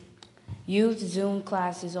 Youth Zoom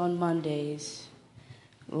classes on Mondays.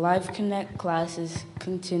 Life Connect classes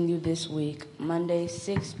continue this week. Monday,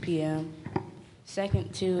 6 p.m.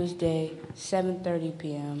 Second Tuesday, 7:30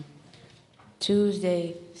 p.m.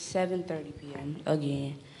 Tuesday, 7:30 p.m.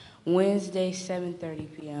 again. Wednesday, 7:30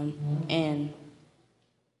 p.m. And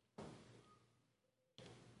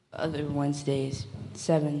other Wednesdays,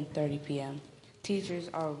 7:30 p.m. Teachers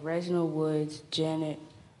are Reginald Woods, Janet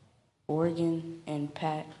Organ, and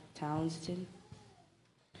Pat Townsend.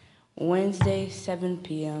 Wednesday, 7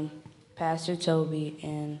 p.m., Pastor Toby,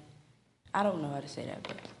 and I don't know how to say that,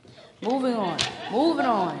 but moving on.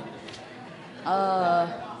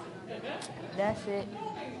 That's it.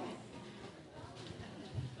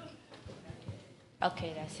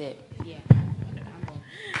 Okay, that's it. Yeah.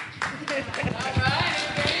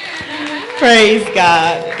 Praise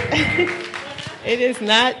God. It is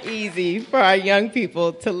not easy for our young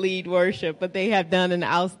people to lead worship, but they have done an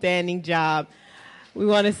outstanding job. We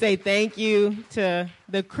want to say thank you to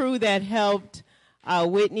the crew that helped,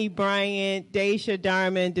 Whitney Bryant, Daisha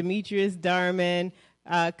Darman, Demetrius Darman,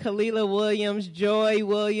 Kalila Williams, Joy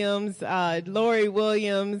Williams, Lori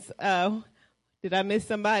Williams. Did I miss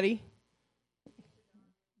somebody?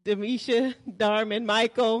 Demisha Darman,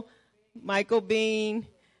 Michael Bean,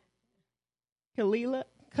 Camila.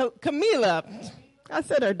 I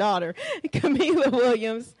said her daughter. Camila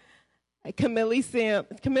Williams.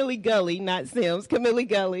 Camille Gully, not Sims, Camille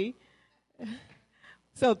Gully.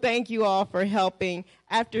 So thank you all for helping.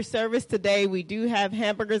 After service today, we do have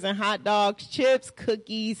hamburgers and hot dogs, chips,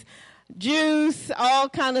 cookies, juice, all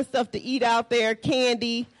kind of stuff to eat out there,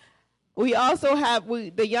 candy. We also have,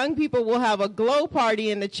 the young people will have a glow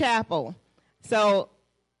party in the chapel. So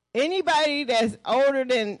anybody that's older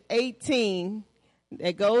than 18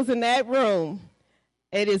 that goes in that room,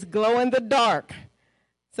 it is glow in the dark.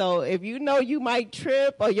 So if you know you might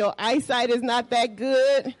trip or your eyesight is not that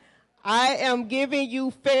good, I am giving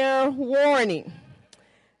you fair warning.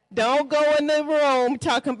 Don't go in the room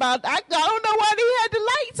talking about, I don't know why they had the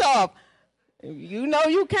lights off. You know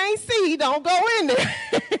you can't see, don't go in there.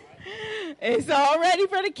 It's all ready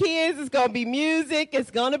for the kids. It's going to be music. It's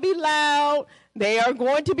going to be loud. They are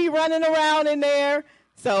going to be running around in there.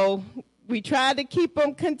 So we try to keep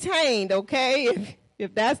them contained, okay?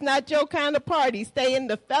 If that's not your kind of party, stay in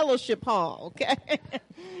the fellowship hall, okay?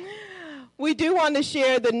 We do want to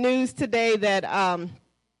share the news today that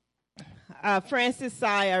Frances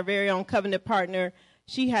Sy, our very own covenant partner,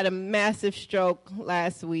 she had a massive stroke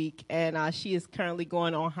last week, and she is currently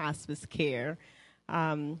going on hospice care.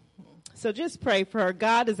 So just pray for her.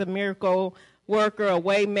 God is a miracle worker, a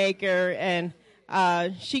way maker, and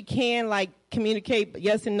she can, communicate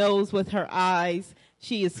yes and no's with her eyes.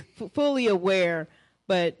 She is fully aware.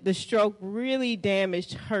 But the stroke really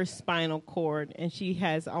damaged her spinal cord, and she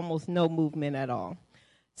has almost no movement at all.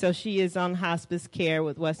 So she is on hospice care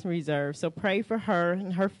with Western Reserve. So pray for her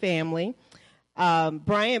and her family.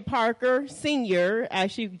 Brian Parker, Sr.,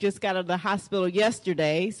 actually just got out of the hospital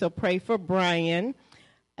yesterday, so pray for Brian.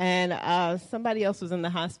 And somebody else was in the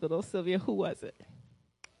hospital. Sylvia, who was it?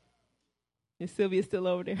 Is Sylvia still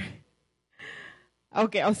over there?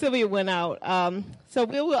 Okay, Sylvia went out. So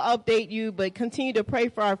we will update you, but continue to pray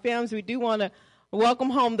for our families. We do want to welcome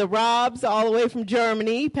home the Robs all the way from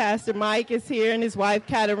Germany. Pastor Mike is here and his wife,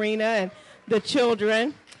 Katerina, and the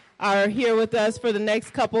children are here with us for the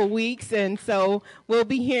next couple of weeks. And so we'll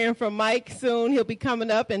be hearing from Mike soon. He'll be coming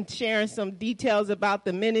up and sharing some details about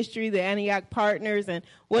the ministry, the Antioch Partners, and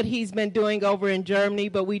what he's been doing over in Germany.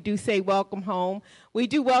 But we do say welcome home. We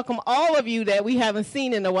do welcome all of you that we haven't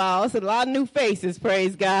seen in a while. It's a lot of new faces,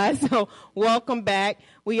 praise God. So welcome back.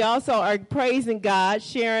 We also are praising God.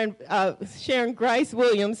 Sharon Grice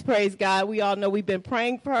Williams, praise God. We all know we've been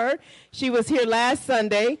praying for her. She was here last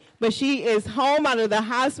Sunday, but she is home out of the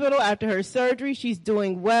hospital after her surgery. She's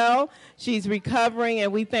doing well. She's recovering,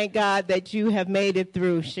 and we thank God that you have made it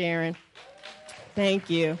through, Sharon. Thank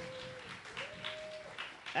you.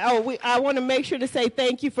 I want to make sure to say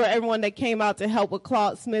thank you for everyone that came out to help with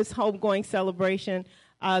Claude Smith's homegoing celebration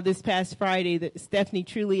this past Friday. Stephanie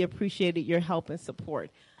truly appreciated your help and support.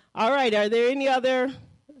 All right, are there any other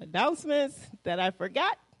announcements that I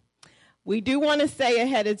forgot? We do want to say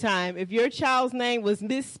ahead of time, if your child's name was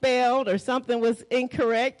misspelled or something was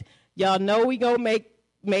incorrect, y'all know we gonna make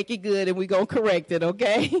make it good and we're going to correct it,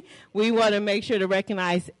 okay? We want to make sure to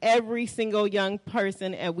recognize every single young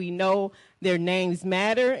person, and we know their names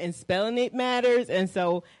matter and spelling it matters. And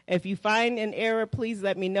so if you find an error, please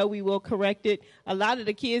let me know. We will correct it. A lot of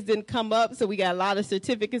the kids didn't come up, so we got a lot of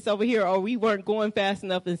certificates over here, or we weren't going fast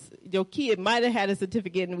enough. And your kid might have had a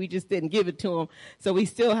certificate and we just didn't give it to them. So we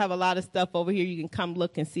still have a lot of stuff over here. You can come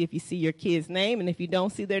look and see if you see your kid's name. And if you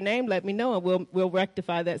don't see their name, let me know, and we'll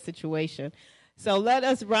rectify that situation. So let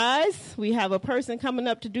us rise. We have a person coming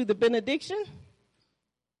up to do the benediction.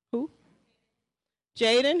 Who?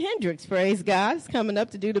 Jaden Hendricks, praise God, is coming up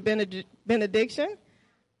to do the benediction.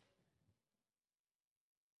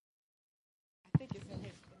 I think it's in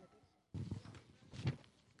his benediction.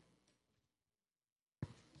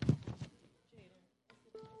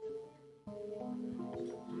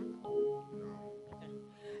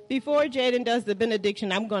 Before Jaden does the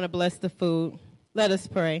benediction, I'm going to bless the food. Let us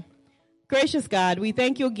pray. Gracious God, we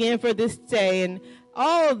thank you again for this day and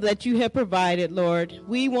all that you have provided, Lord.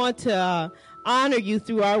 We want to honor you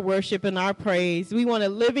through our worship and our praise. We want to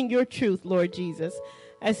live in your truth, Lord Jesus.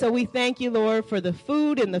 And so we thank you, Lord, for the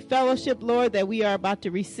food and the fellowship, Lord, that we are about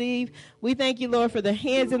to receive. We thank you, Lord, for the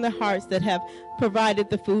hands and the hearts that have provided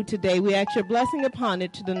the food today. We ask your blessing upon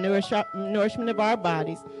it to the nourishment of our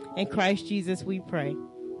bodies. In Christ Jesus we pray.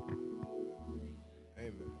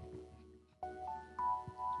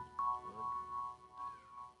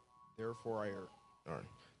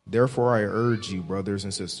 Therefore, I urge you, brothers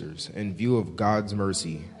and sisters, in view of God's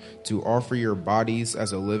mercy, to offer your bodies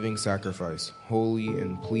as a living sacrifice, holy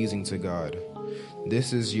and pleasing to God.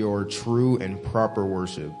 This is your true and proper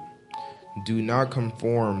worship. Do not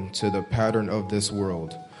conform to the pattern of this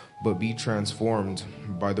world, but be transformed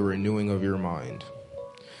by the renewing of your mind.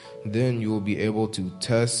 Then you will be able to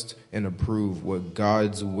test and approve what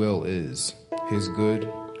God's will is, his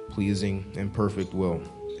good, pleasing, and perfect will.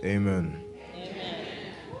 Amen.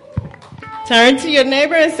 Turn to your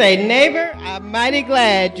neighbor and say, neighbor, I'm mighty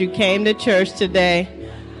glad you came to church today.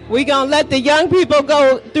 We're going to let the young people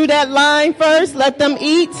go through that line first. Let them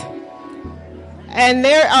eat. And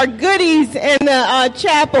there are goodies in the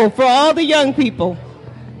chapel for all the young people.